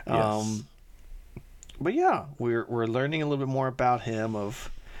 Yes. But yeah, we're learning a little bit more about him,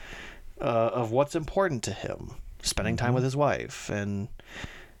 of what's important to him, spending time with his wife, and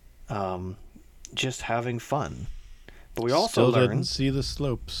just having fun. But we also Still learn didn't see the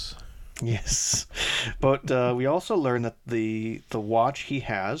slopes. Yes, but we also learned that the watch he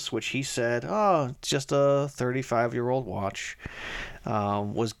has, which he said, it's just a 35-year-old watch,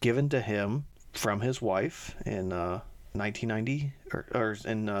 was given to him from his wife in 1990 or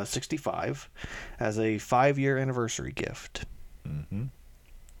in 65 as a 5-year anniversary gift. Mm-hmm.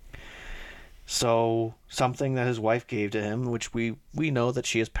 So something that his wife gave to him, which we know that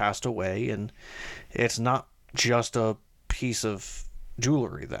she has passed away, and it's not just a piece of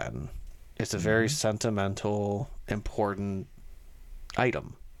jewelry then. It's a very sentimental, important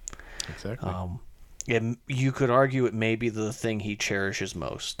item. Exactly. You could argue it may be the thing he cherishes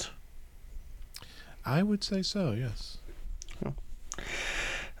most. I would say so, yes.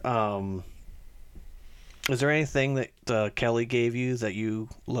 Is there anything that Kelly gave you that you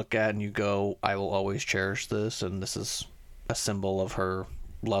look at and you go, I will always cherish this, and this is a symbol of her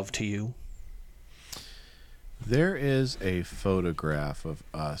love to you? There is a photograph of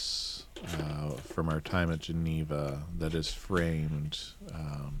us from our time at Geneva that is framed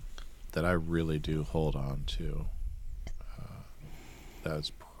that I really do hold on to.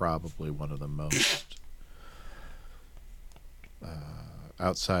 That's probably one of the most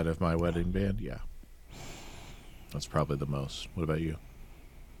outside of my wedding band. Yeah, that's probably the most. What about you?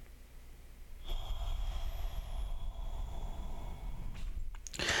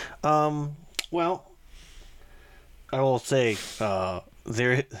 Well, I will say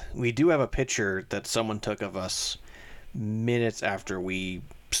we do have a picture that someone took of us minutes after we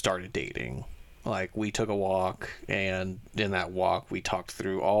started dating. Like, we took a walk, and in that walk we talked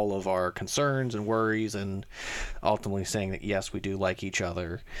through all of our concerns and worries, and ultimately saying that yes, we do like each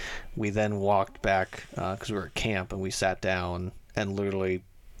other. We then walked back because we were at camp, and we sat down, and literally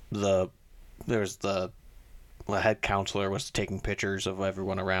the head counselor was taking pictures of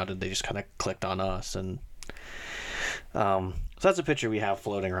everyone around, and they just kind of clicked on us. And so that's a picture we have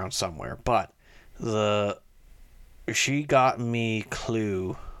floating around somewhere. But she got me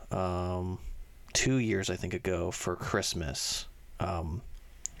Clue 2 years, I think, ago for Christmas.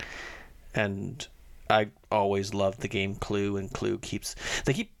 And I always loved the game Clue, and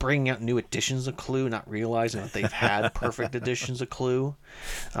they keep bringing out new editions of Clue, not realizing that they've had perfect editions of Clue.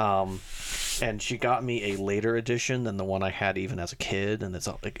 And she got me a later edition than the one I had even as a kid, and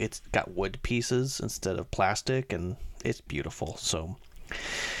it's got wood pieces instead of plastic, and it's beautiful. So,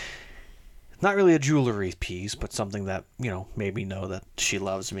 not really a jewelry piece, but something that, made me know that she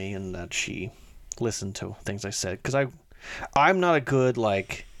loves me and that she listened to things I said. Because I'm not a good,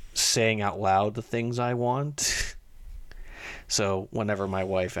 saying out loud the things I want. So whenever my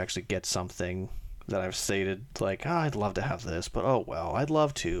wife actually gets something that I've stated, I'd love to have this, but oh well, I'd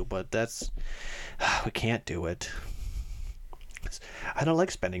love to, but we can't do it. I don't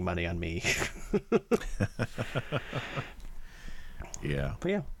like spending money on me. Yeah.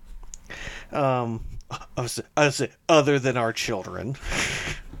 But yeah. I would say other than our children.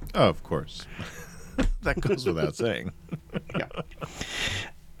 Oh, of course. That goes without saying. Yeah.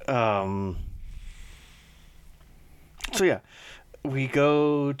 So yeah, we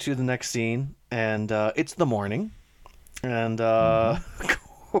go to the next scene, and it's the morning, and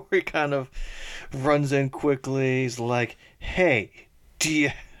Corey kind of runs in quickly. He's like, "Hey,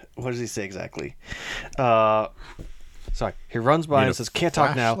 what does he say exactly?" Sorry, he runs by and says, "Can't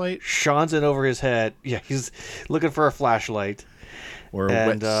talk now." Sean's in over his head. Yeah, he's looking for a flashlight or a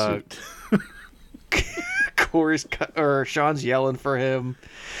wetsuit. Sean's yelling for him,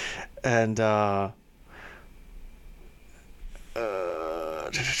 and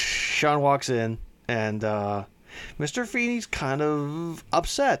Sean walks in, and Mr. Feeney's kind of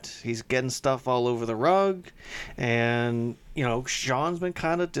upset. He's getting stuff all over the rug, and Sean's been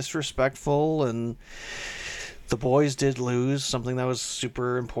kind of disrespectful, and the boys did lose something that was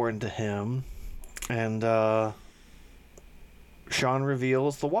super important to him, and Sean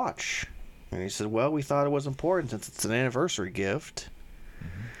reveals the watch. And he said, well, we thought it was important since it's an anniversary gift.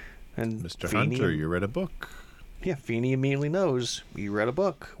 Mm-hmm. And Mr. Hunter, you read a book. Yeah, Feeney immediately knows you read a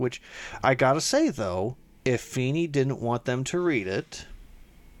book. Which, I gotta say, though, if Feeney didn't want them to read it,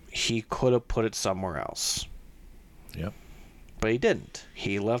 he could have put it somewhere else. Yep. But he didn't.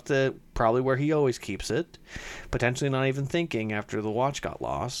 He left it probably where he always keeps it. Potentially not even thinking after the watch got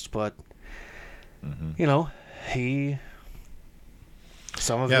lost. But you know,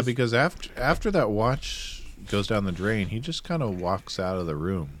 because after that watch goes down the drain, he just kind of walks out of the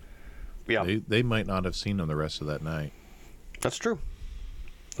room. Yeah. They might not have seen him the rest of that night. That's true.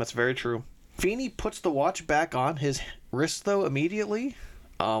 That's very true. Feeney puts the watch back on his wrist, though, immediately.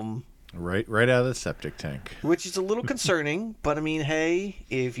 Right out of the septic tank. Which is a little concerning, but I mean, hey,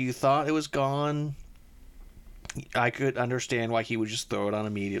 if you thought it was gone, I could understand why he would just throw it on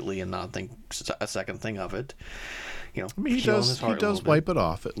immediately and not think a second thing of it. You know, I mean, he does wipe it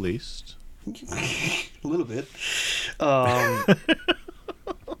off at least. A little bit.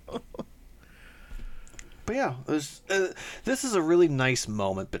 But yeah, this is a really nice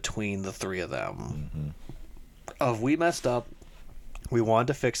moment between the three of them. Of we messed up, we wanted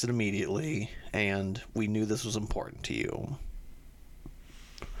to fix it immediately, and we knew this was important to you.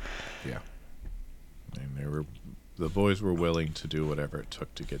 Yeah. And the boys were willing to do whatever it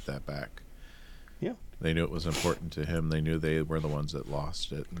took to get that back. Yeah. They knew it was important to him. They knew they were the ones that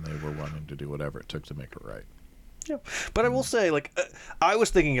lost it, and they were wanting to do whatever it took to make it right. Yeah, but I will say, like, I was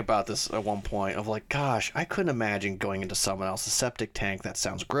thinking about this at one point of like, gosh, I couldn't imagine going into someone else's septic tank. That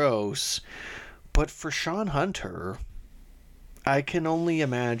sounds gross. But for Sean Hunter, I can only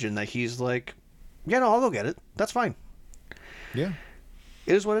imagine that he's like, yeah, no, I'll go get it. That's fine. Yeah.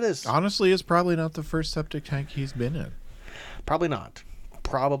 It is what it is. Honestly, it's probably not the first septic tank he's been in. Probably not.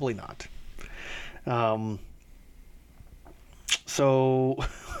 So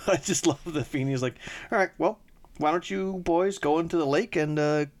I just love that Feeney's like, all right, well, why don't you boys go into the lake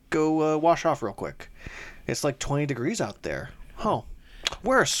and go wash off real quick? It's like 20 degrees out there. Oh,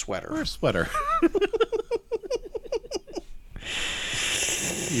 wear a sweater.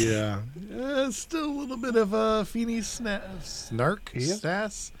 Yeah. Still a little bit of Feeney snark,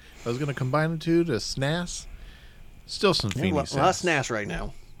 sass. I was going to combine the two to snass. Still some Feeney sass. A lot of snass right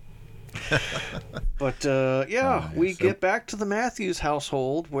now. But we get back to the Matthews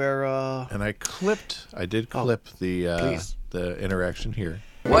household where and I did clip the interaction here.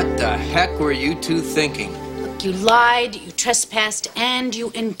 What the heck were you two thinking? You lied, you trespassed, and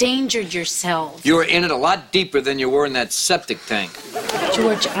you endangered yourself. You were in it a lot deeper than you were in that septic tank.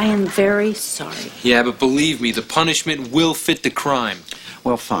 George, I am very sorry. Yeah, but believe me, the punishment will fit the crime.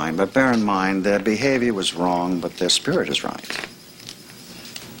 Well, fine, but bear in mind their behavior was wrong, but their spirit is right.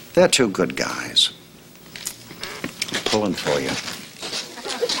 They're two good guys. I'm pulling for you.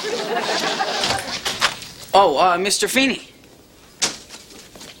 Oh, Mr. Feeney.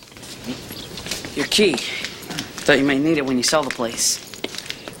 Your key. Thought you might need it when you sell the place.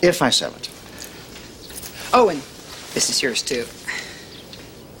 If I sell it. Oh, and this is yours, too.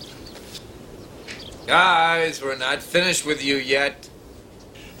 Guys, we're not finished with you yet.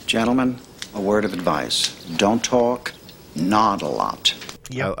 Gentlemen, a word of advice. Don't talk, nod a lot.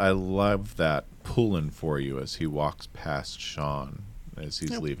 Yep. I love that pulling for you as he walks past Sean as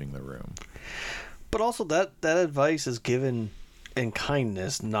he's leaving the room. But also that advice is given in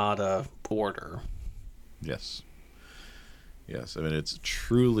kindness, not a order. Yes. Yes, I mean, it's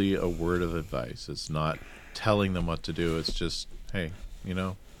truly a word of advice. It's not telling them what to do. It's just, hey,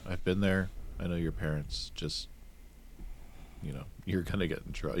 I've been there. I know your parents. Just, you're going to get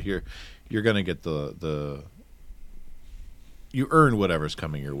in trouble. You're going to get the you earn whatever's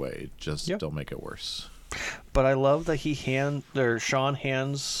coming your way. Just don't make it worse. But I love that Sean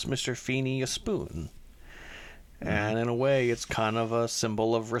hands Mr. Feeney a spoon. And in a way, it's kind of a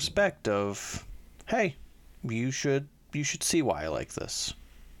symbol of respect of, hey, you should see why I like this.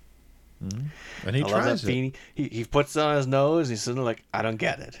 Mm-hmm. And he tries it. He puts it on his nose and he's sitting like, I don't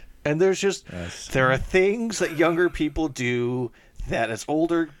get it. And there are things that younger people do that as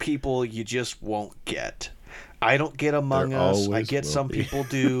older people you just won't get. I don't get Among Us. I get some people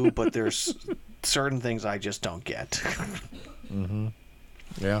do, but there's certain things I just don't get. Mm-hmm.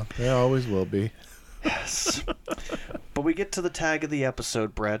 Yeah, there always will be. Yes. But we get to the tag of the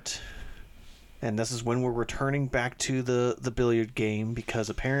episode, Brett. And this is when we're returning back to the billiard game, because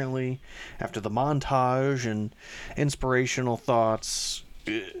apparently after the montage and inspirational thoughts,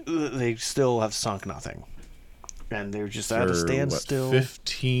 they still have sunk nothing. And they're just at a standstill.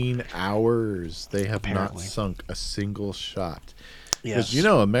 15 hours. They have not sunk a single shot. Yes.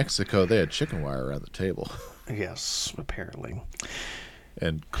 Because in Mexico, they had chicken wire around the table. Yes, apparently.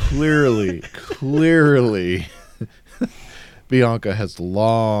 And clearly, Bianca has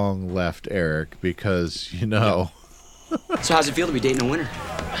long left Eric because, So how's it feel to be dating a winner?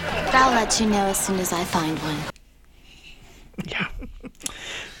 I'll let you know as soon as I find one. Yeah.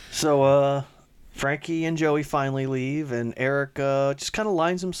 So, Frankie and Joey finally leave, and Eric just kind of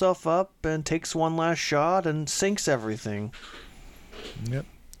lines himself up and takes one last shot and sinks everything. Yep,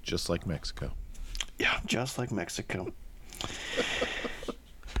 just like Mexico. Yeah, just like Mexico.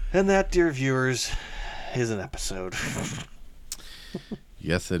 And that, dear viewers, is an episode.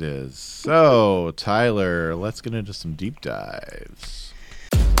 Yes, it is. So, Tyler, let's get into some deep dives.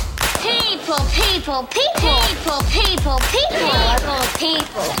 People.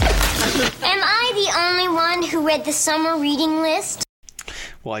 Am I the only one who read the summer reading list?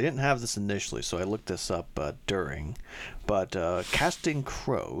 Well, I didn't have this initially, so I looked this up during. But Casting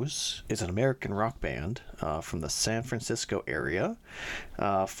Crows is an American rock band from the San Francisco area,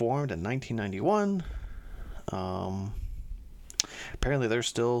 formed in 1991. Apparently, they're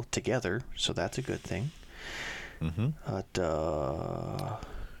still together, so that's a good thing. Mm-hmm. But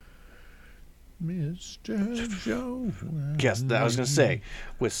Mr. Jones. yes, I was going to say,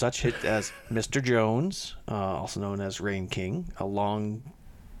 with such hits as Mr. Jones, also known as Rain King, A Long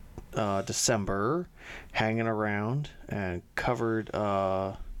December, Hanging Around, and covered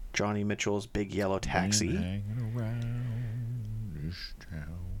Johnny Mitchell's Big Yellow Taxi.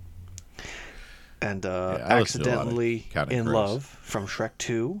 And Accidentally in Love from Shrek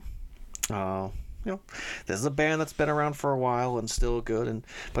 2. This is a band that's been around for a while and still good,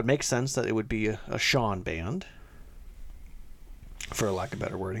 but makes sense that it would be a Sean band, for lack of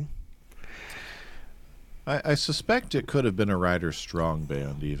better wording. I suspect it could have been a Ryder Strong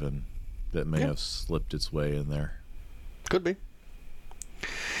band, even, that may have slipped its way in there. Could be.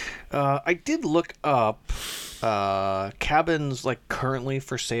 I did look up cabins like currently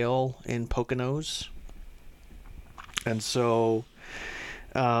for sale in Poconos, and so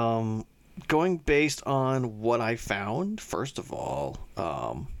going based on what I found, first of all,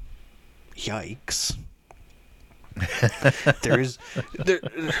 yikes.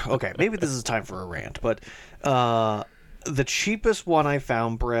 Okay, maybe this is time for a rant, but the cheapest one I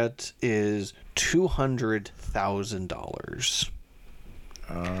found, Brett, is $200,000.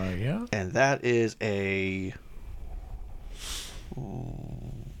 Yeah. And that is a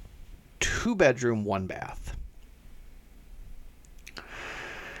 2-bedroom, 1-bath.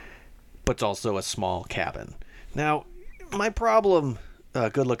 But it's also a small cabin. Now, my problem,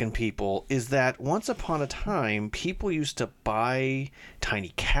 good-looking people, is that once upon a time, people used to buy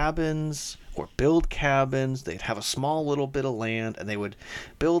tiny cabins or build cabins. They'd have a small little bit of land, and they would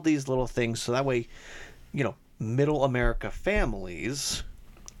build these little things so that way, middle America families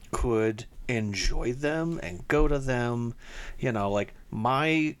could enjoy them and go to them. Like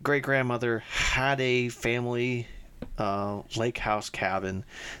my great-grandmother had a family lake house cabin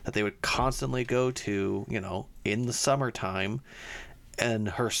that they would constantly go to, in the summertime, and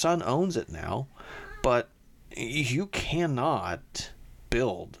her son owns it now, but you cannot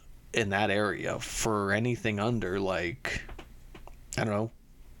build in that area for anything under, like, I don't know,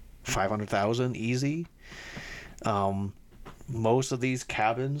 $500,000 easy. Most of these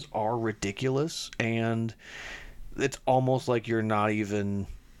cabins are ridiculous, and it's almost like you're not even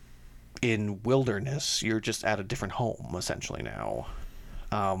in wilderness. You're just at a different home, essentially, now.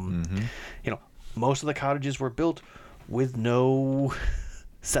 Most of the cottages were built with no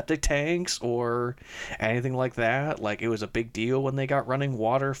septic tanks or anything like that. Like, it was a big deal when they got running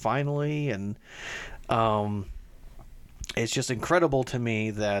water finally, and it's just incredible to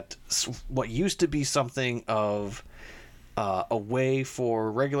me that what used to be something of a way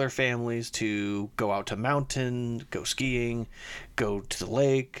for regular families to go out to mountain, go skiing, go to the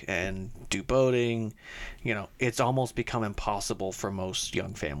lake, and do boating, it's almost become impossible for most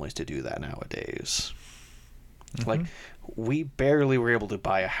young families to do that nowadays. Mm-hmm. Like, we barely were able to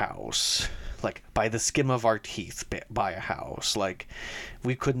buy a house, like, by the skin of our teeth, buy a house. Like,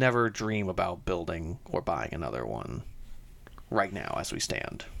 we could never dream about building or buying another one right now as we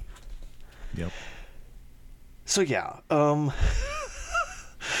stand. Yep. So yeah,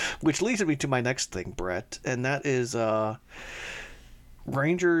 which leads me to my next thing, Brett, and that is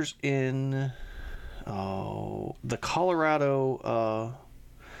rangers in the Colorado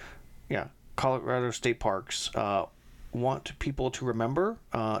state parks want people to remember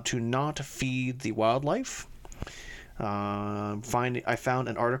to not feed the wildlife. I found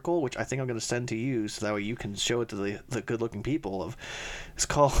an article which I think I'm going to send to you so that way you can show it to the good-looking people. It's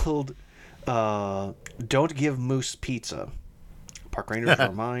called Don't Give Moose Pizza. Park rangers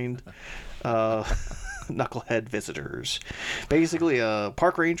remind knucklehead visitors. Basically, a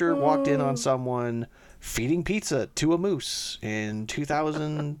park ranger walked in on someone feeding pizza to a moose in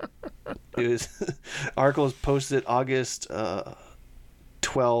 2000. Article was posted August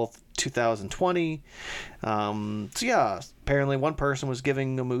 12th, 2020. So yeah, apparently one person was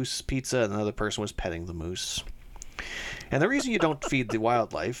giving a moose pizza and another person was petting the moose. And the reason you don't feed the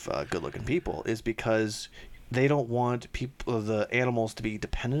wildlife, good-looking people, is because they don't want the animals to be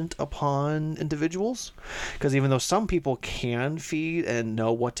dependent upon individuals, because even though some people can feed and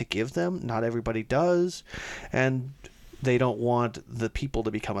know what to give them, not everybody does, and they don't want the people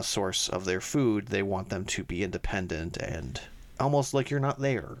to become a source of their food. They want them to be independent and almost like you're not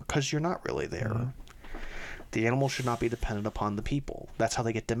there, because you're not really there. Mm-hmm. The animal should not be dependent upon the people. That's how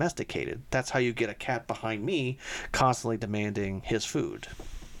they get domesticated. That's how you get a cat behind me constantly demanding his food.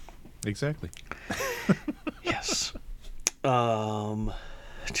 Exactly. Yes.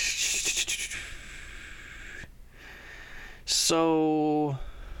 So,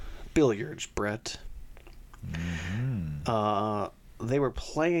 billiards, Brett. Mm-hmm. They were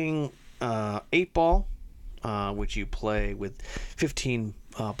playing 8-ball, which you play with 15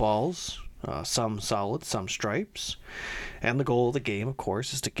 balls. Some solid, some stripes. And the goal of the game, of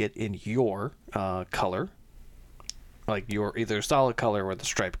course, is to get in your color. Like your either solid color or the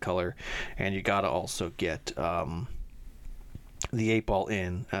striped color. And you gotta also get the 8-ball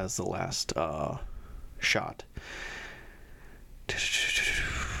in as the last shot.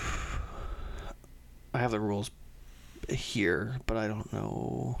 I have the rules here, but I don't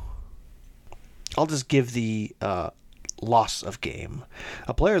know. I'll just give the loss of game.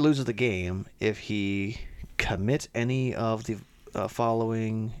 A player loses the game if he commits any of the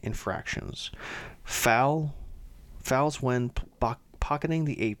following infractions: fouls when pocketing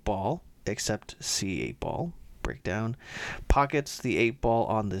the 8-ball, except C 8-ball. Breakdown: pockets the 8-ball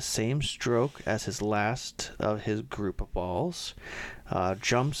on the same stroke as his last of his group of balls.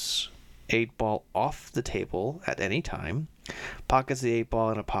 Jumps 8-ball off the table at any time. Pockets the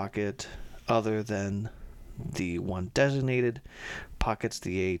 8-ball in a pocket other than the one designated. Pockets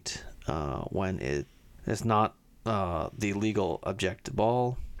the 8 when it is not the legal objective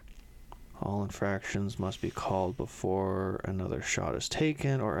ball. All infractions must be called before another shot is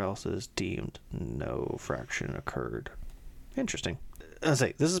taken, or else it is deemed no infraction occurred. Interesting. I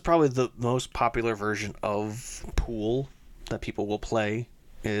say this is probably the most popular version of pool that people will play.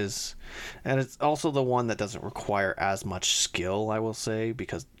 And it's also the one that doesn't require as much skill, I will say,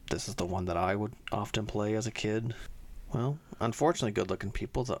 because this is the one that I would often play as a kid. Well, unfortunately, good-looking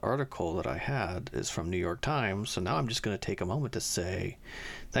people, the article that I had is from New York Times, so now I'm just going to take a moment to say,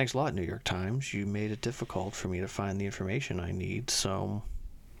 thanks a lot, New York Times. You made it difficult for me to find the information I need, so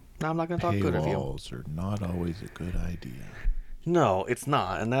now I'm not going to talk good of you. Paywalls are not always a good idea. No, it's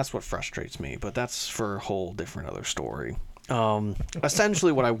not, and that's what frustrates me, but that's for a whole different other story.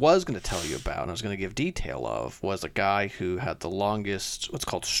 Essentially, what I was going to tell you about, and I was going to give detail of, was a guy who had the longest, what's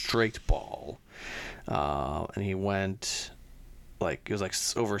called straight ball. And he went, it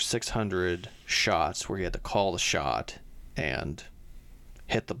was over 600 shots where he had to call the shot and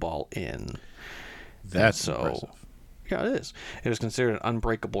hit the ball in. That's impressive. Yeah, it is. It was considered an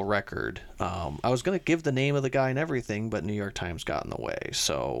unbreakable record. I was going to give the name of the guy and everything, but New York Times got in the way.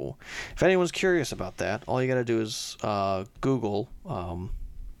 So if anyone's curious about that, all you got to do is Google. I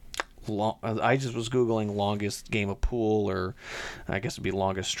just was Googling longest game of pool, or I guess it'd be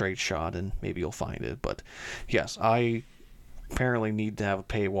longest straight shot, and maybe you'll find it. But yes, I apparently need to have a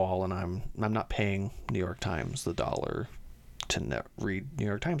paywall, and I'm not paying New York Times the $1 to read New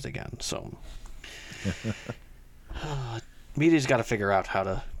York Times again. So media's got to figure out how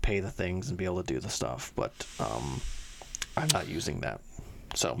to pay the things and be able to do the stuff, but I'm not using that.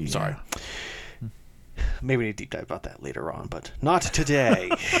 So yeah. Sorry. Maybe we need to deep dive about that later on, but not today.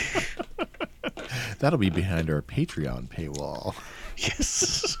 That'll be behind our Patreon paywall.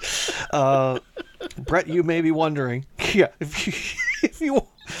 Yes. Brett, you may be wondering, if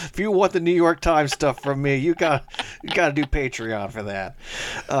you want the New York Times stuff from me, you got to do Patreon for that.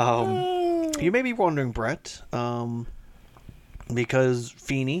 You may be wondering, Brett, because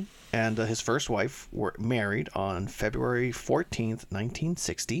Feeney and his first wife were married on February 14th,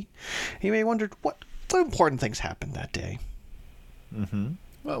 1960. You may wonder what important things happened that day. Mm-hmm.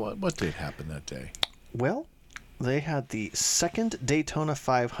 Well, what did happen that day? Well, they had the second Daytona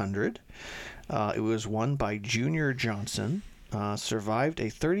 500. It was won by Junior Johnson. Survived a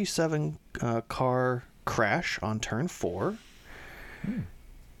 37-car crash on turn 4.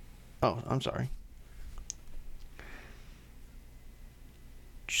 Oh, I'm sorry.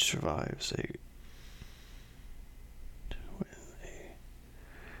 Survives a...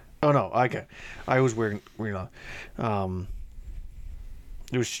 Oh, no, okay. I was wearing...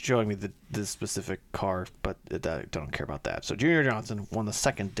 it was showing me the specific car, but I don't care about that. So Junior Johnson won the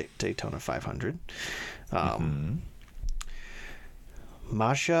second Daytona 500.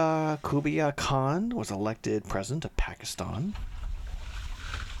 Masha Kubia Khan was elected president of Pakistan.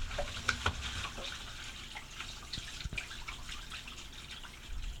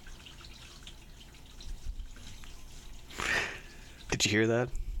 Did you hear that?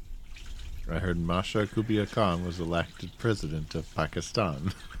 I heard Masha Kubia Khan was elected president of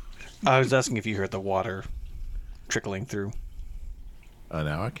Pakistan. I was asking if you heard the water trickling through.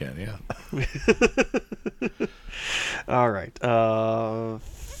 Now I can, yeah. All right.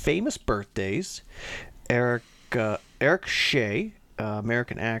 Famous birthdays. Eric Shea,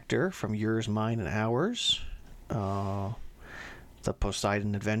 American actor from Yours, Mine, and Ours. The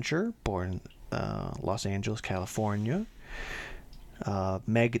Poseidon Adventure, born Los Angeles, California.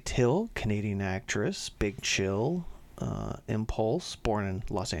 Meg Till, Canadian actress. Big Chill, Impulse, born in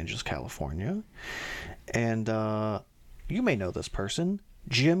Los Angeles, California. And you may know this person.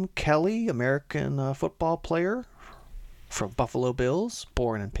 Jim Kelly, American football player from Buffalo Bills,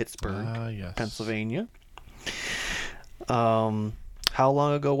 born in Pittsburgh, yes. Pennsylvania. How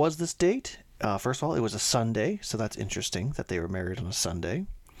long ago was this date? First of all, it was a Sunday, so that's interesting that they were married on a Sunday.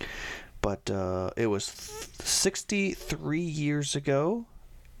 But it was 63 years ago,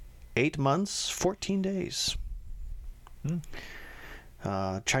 8 months, 14 days.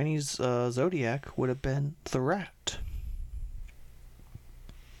 Chinese zodiac would have been the rat.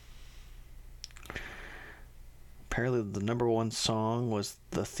 Apparently the number one song was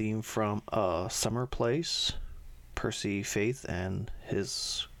the theme from Summer Place, Percy Faith and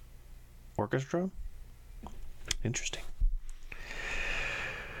his orchestra. Interesting.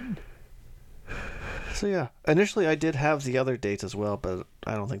 So yeah, initially I did have the other dates as well, but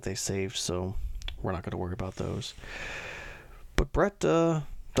I don't think they saved, so we're not going to worry about those. But Brett, those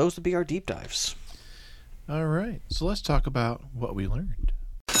would be our deep dives. All right, so let's talk about what we learned.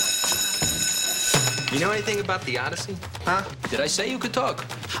 You know anything about the Odyssey? Huh? Did I say you could talk?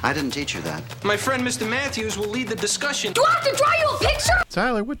 I didn't teach you that. My friend Mr. Matthews will lead the discussion. Do I have to draw you a picture?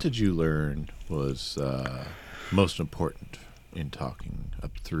 Tyler, what did you learn was most important in talking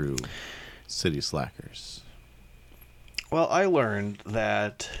up through City Slackers? Well, I learned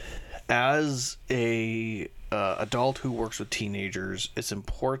that as a adult who works with teenagers, it's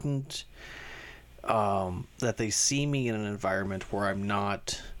important that they see me in an environment where I'm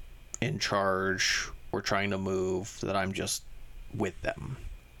not in charge or trying to move, that I'm just with them,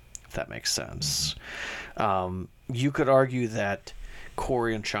 if that makes sense. You could argue that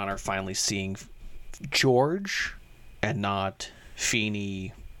Corey and Sean are finally seeing George and not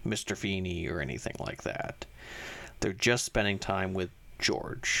Feeney, Mr. Feeney, or anything like that. They're just spending time with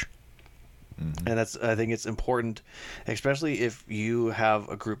George. And I think it's important, especially if you have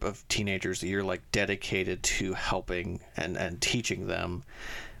a group of teenagers that you're like dedicated to helping and teaching them,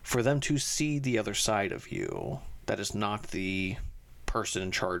 for them to see the other side of you that is not the person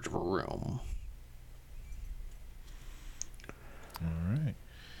in charge of a room. All right.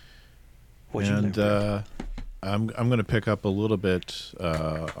 What'd you learn? I'm going to pick up a little bit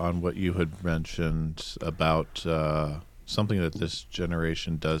on what you had mentioned about something that this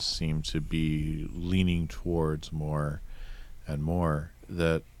generation does seem to be leaning towards more and more,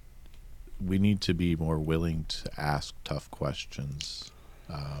 that we need to be more willing to ask tough questions,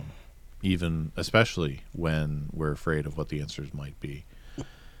 even especially when we're afraid of what the answers might be.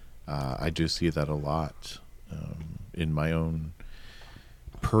 I do see that a lot in my own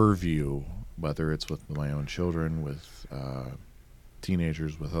purview, whether it's with my own children, with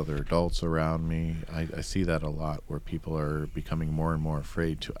teenagers, with other adults around me. I see that a lot, where people are becoming more and more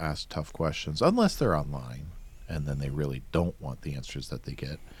afraid to ask tough questions, unless they're online, and then they really don't want the answers that they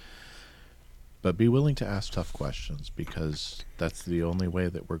get. But be willing to ask tough questions, because that's the only way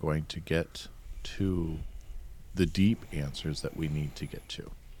that we're going to get to the deep answers that we need to get to.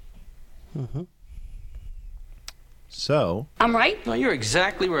 So... I'm right? No, you're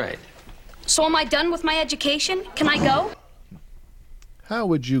exactly right. So am I done with my education? Can I go? How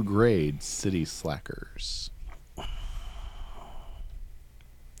would you grade City Slackers?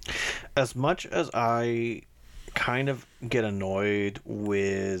 As much as I kind of get annoyed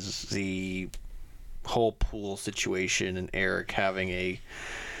with the whole pool situation and Eric having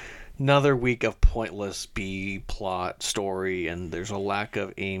another week of pointless B-plot story, and there's a lack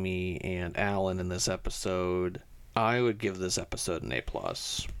of Amy and Alan in this episode, I would give this episode an A+.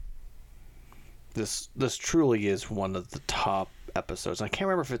 This truly is one of the top episodes. I can't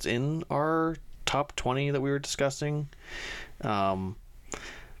remember if it's in our top 20 that we were discussing, but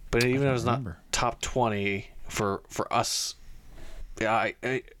even if it's not top 20 for us,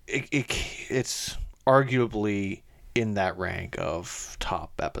 it's arguably in that rank of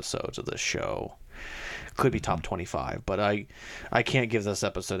top episodes of this show. Could be top 25, but I can't give this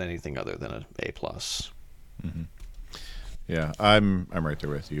episode anything other than an A+. Yeah, I'm right there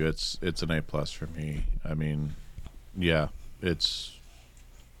with you. It's an A+ for me. I mean, yeah, it's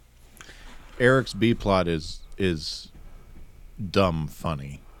Eric's B plot is dumb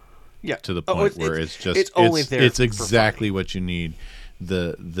funny. Yeah. To the point where it's only there. It's exactly what you need.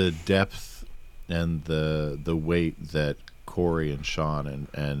 The depth and the weight that Corey and Sean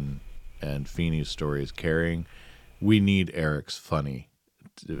and Feeney's story is carrying. We need Eric's funny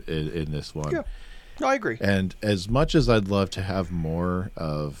in this one. Yeah, no, I agree. And as much as I'd love to have more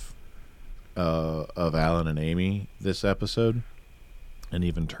of Alan and Amy this episode, and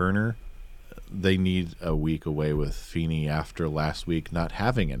even Turner, they need a week away with Feeney after last week not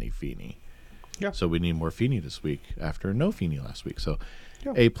having any Feeney. Yeah. So we need more Feeney this week after no Feeney last week. So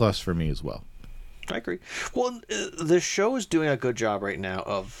Yeah. A+ for me as well. I agree. Well, the show is doing a good job right now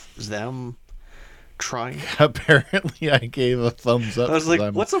of them trying. Apparently, I gave a thumbs up. I was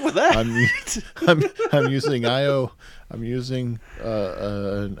like, "What's up with that?" I'm using IO. I'm using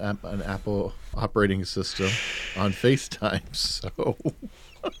an Apple operating system on FaceTime. So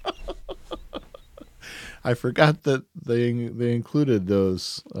I forgot that they included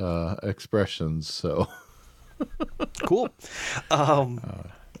those expressions. So cool.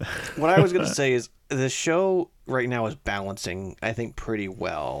 What I was going to say is the show right now is balancing, I think, pretty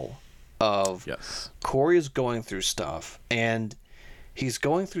well. Corey is going through stuff, and he's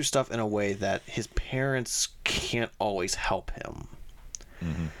going through stuff in a way that his parents can't always help him.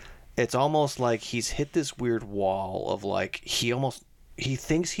 Mm-hmm. It's almost like he's hit this weird wall of like he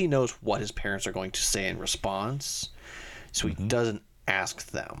thinks he knows what his parents are going to say in response, so he doesn't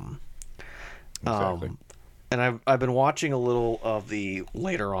ask them. Exactly. And I've been watching a little of the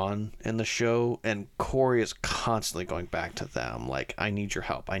later on in the show, and Corey is constantly going back to them, like, I need your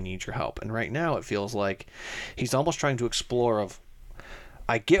help, I need your help. And right now it feels like he's almost trying to explore of,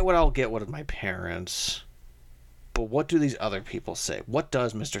 I get what I'll get with my parents, but what do these other people say? What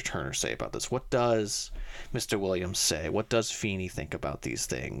does Mr. Turner say about this? What does Mr. Williams say? What does Feeney think about these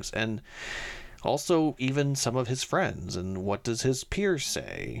things? And also even some of his friends, and what does his peers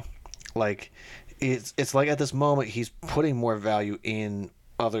say? Like, it's like at this moment he's putting more value in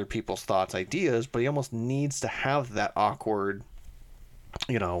other people's thoughts, ideas, but he almost needs to have that awkward,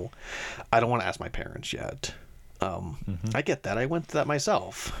 I don't want to ask my parents yet. I get that. I went through that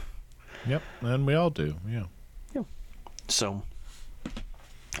myself. Yep, and we all do. Yeah. So,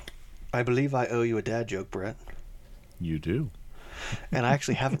 I believe I owe you a dad joke, Brett. You do. And I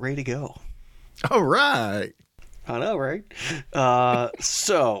actually have it ready to go. All right. I know, right?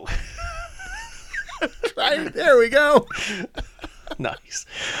 So... Right, there we go. Nice.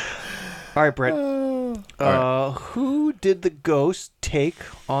 All right, Brett. Who did the ghost take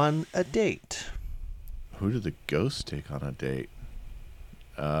on a date? Who did the ghost take on a date?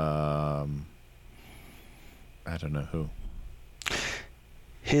 I don't know who.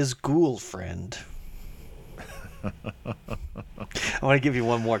 His ghoul friend. I want to give you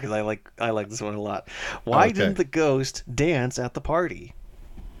one more because I like this one a lot. Why didn't the ghost dance at the party?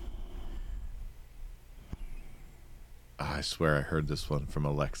 I swear I heard this one from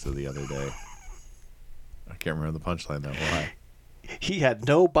Alexa the other day. I can't remember the punchline though. Why? He had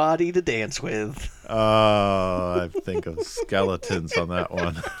nobody to dance with. Oh, I think of skeletons on that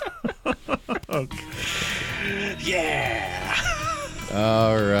one. Okay. Yeah.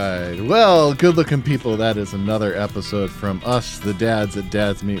 All right. Well, good looking people, that is another episode from us, the dads at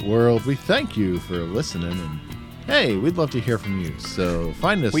Dads Meet World. We thank you for listening, and hey, we'd love to hear from you. So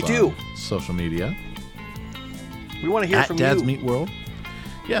find us on social media. We want to hear from Dads you. Meet World.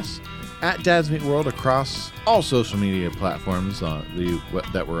 Yes, at Dads Meet World across all social media platforms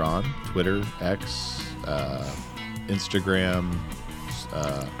that we're on: Twitter, X, Instagram,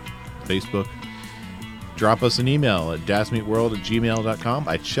 Facebook. Drop us an email at dadsmeetworld@gmail.com.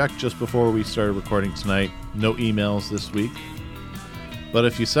 I checked just before we started recording tonight. No emails this week. But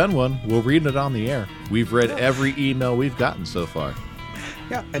if you send one, we'll read it on the air. We've read every email we've gotten so far.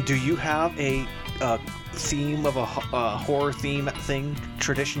 Yeah, and do you have a theme of a horror theme thing,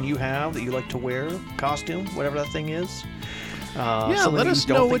 tradition you have that you like to wear, costume, whatever that thing is? Let us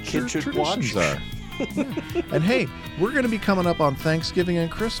know what your traditions are. And hey, we're going to be coming up on Thanksgiving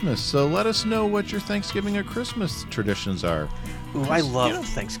and Christmas, so let us know what your Thanksgiving or Christmas traditions are. Ooh, I love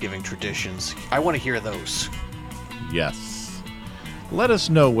Thanksgiving traditions. I want to hear those. Yes. Let us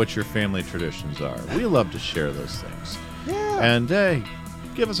know what your family traditions are. We love to share those things. Yeah. And hey,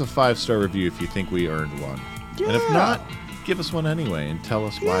 give us a 5-star review if you think we earned one. Yeah. And if not, give us one anyway and tell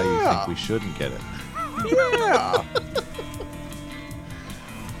us why you think we shouldn't get it. Yeah.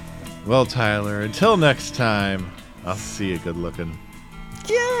 Well, Tyler, until next time, I'll see you good looking.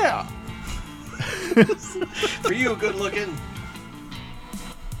 Yeah. For you, good looking.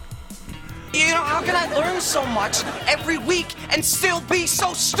 How can I learn so much every week and still be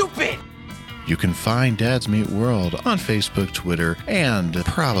so stupid? You can find Dads Meet World on Facebook, Twitter, and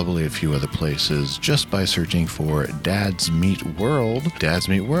probably a few other places just by searching for Dads Meet World. Dads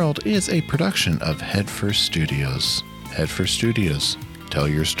Meet World is a production of Headfirst Studios. Headfirst Studios. Tell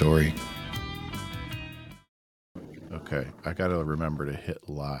your story. Okay, I gotta remember to hit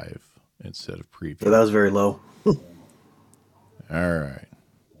live instead of preview. Yeah, that was very low. All right.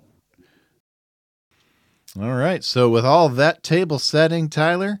 All right, so with all that table setting,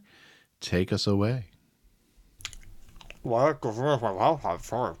 Tyler, take us away.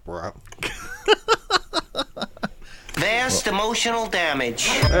 Vast emotional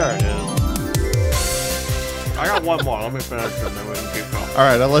damage. There it is. I got one more. Let me finish and then we can keep going. All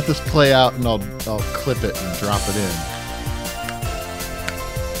right, I'll let this play out and I'll clip it and drop it in.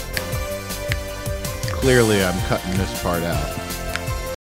 Clearly, I'm cutting this part out.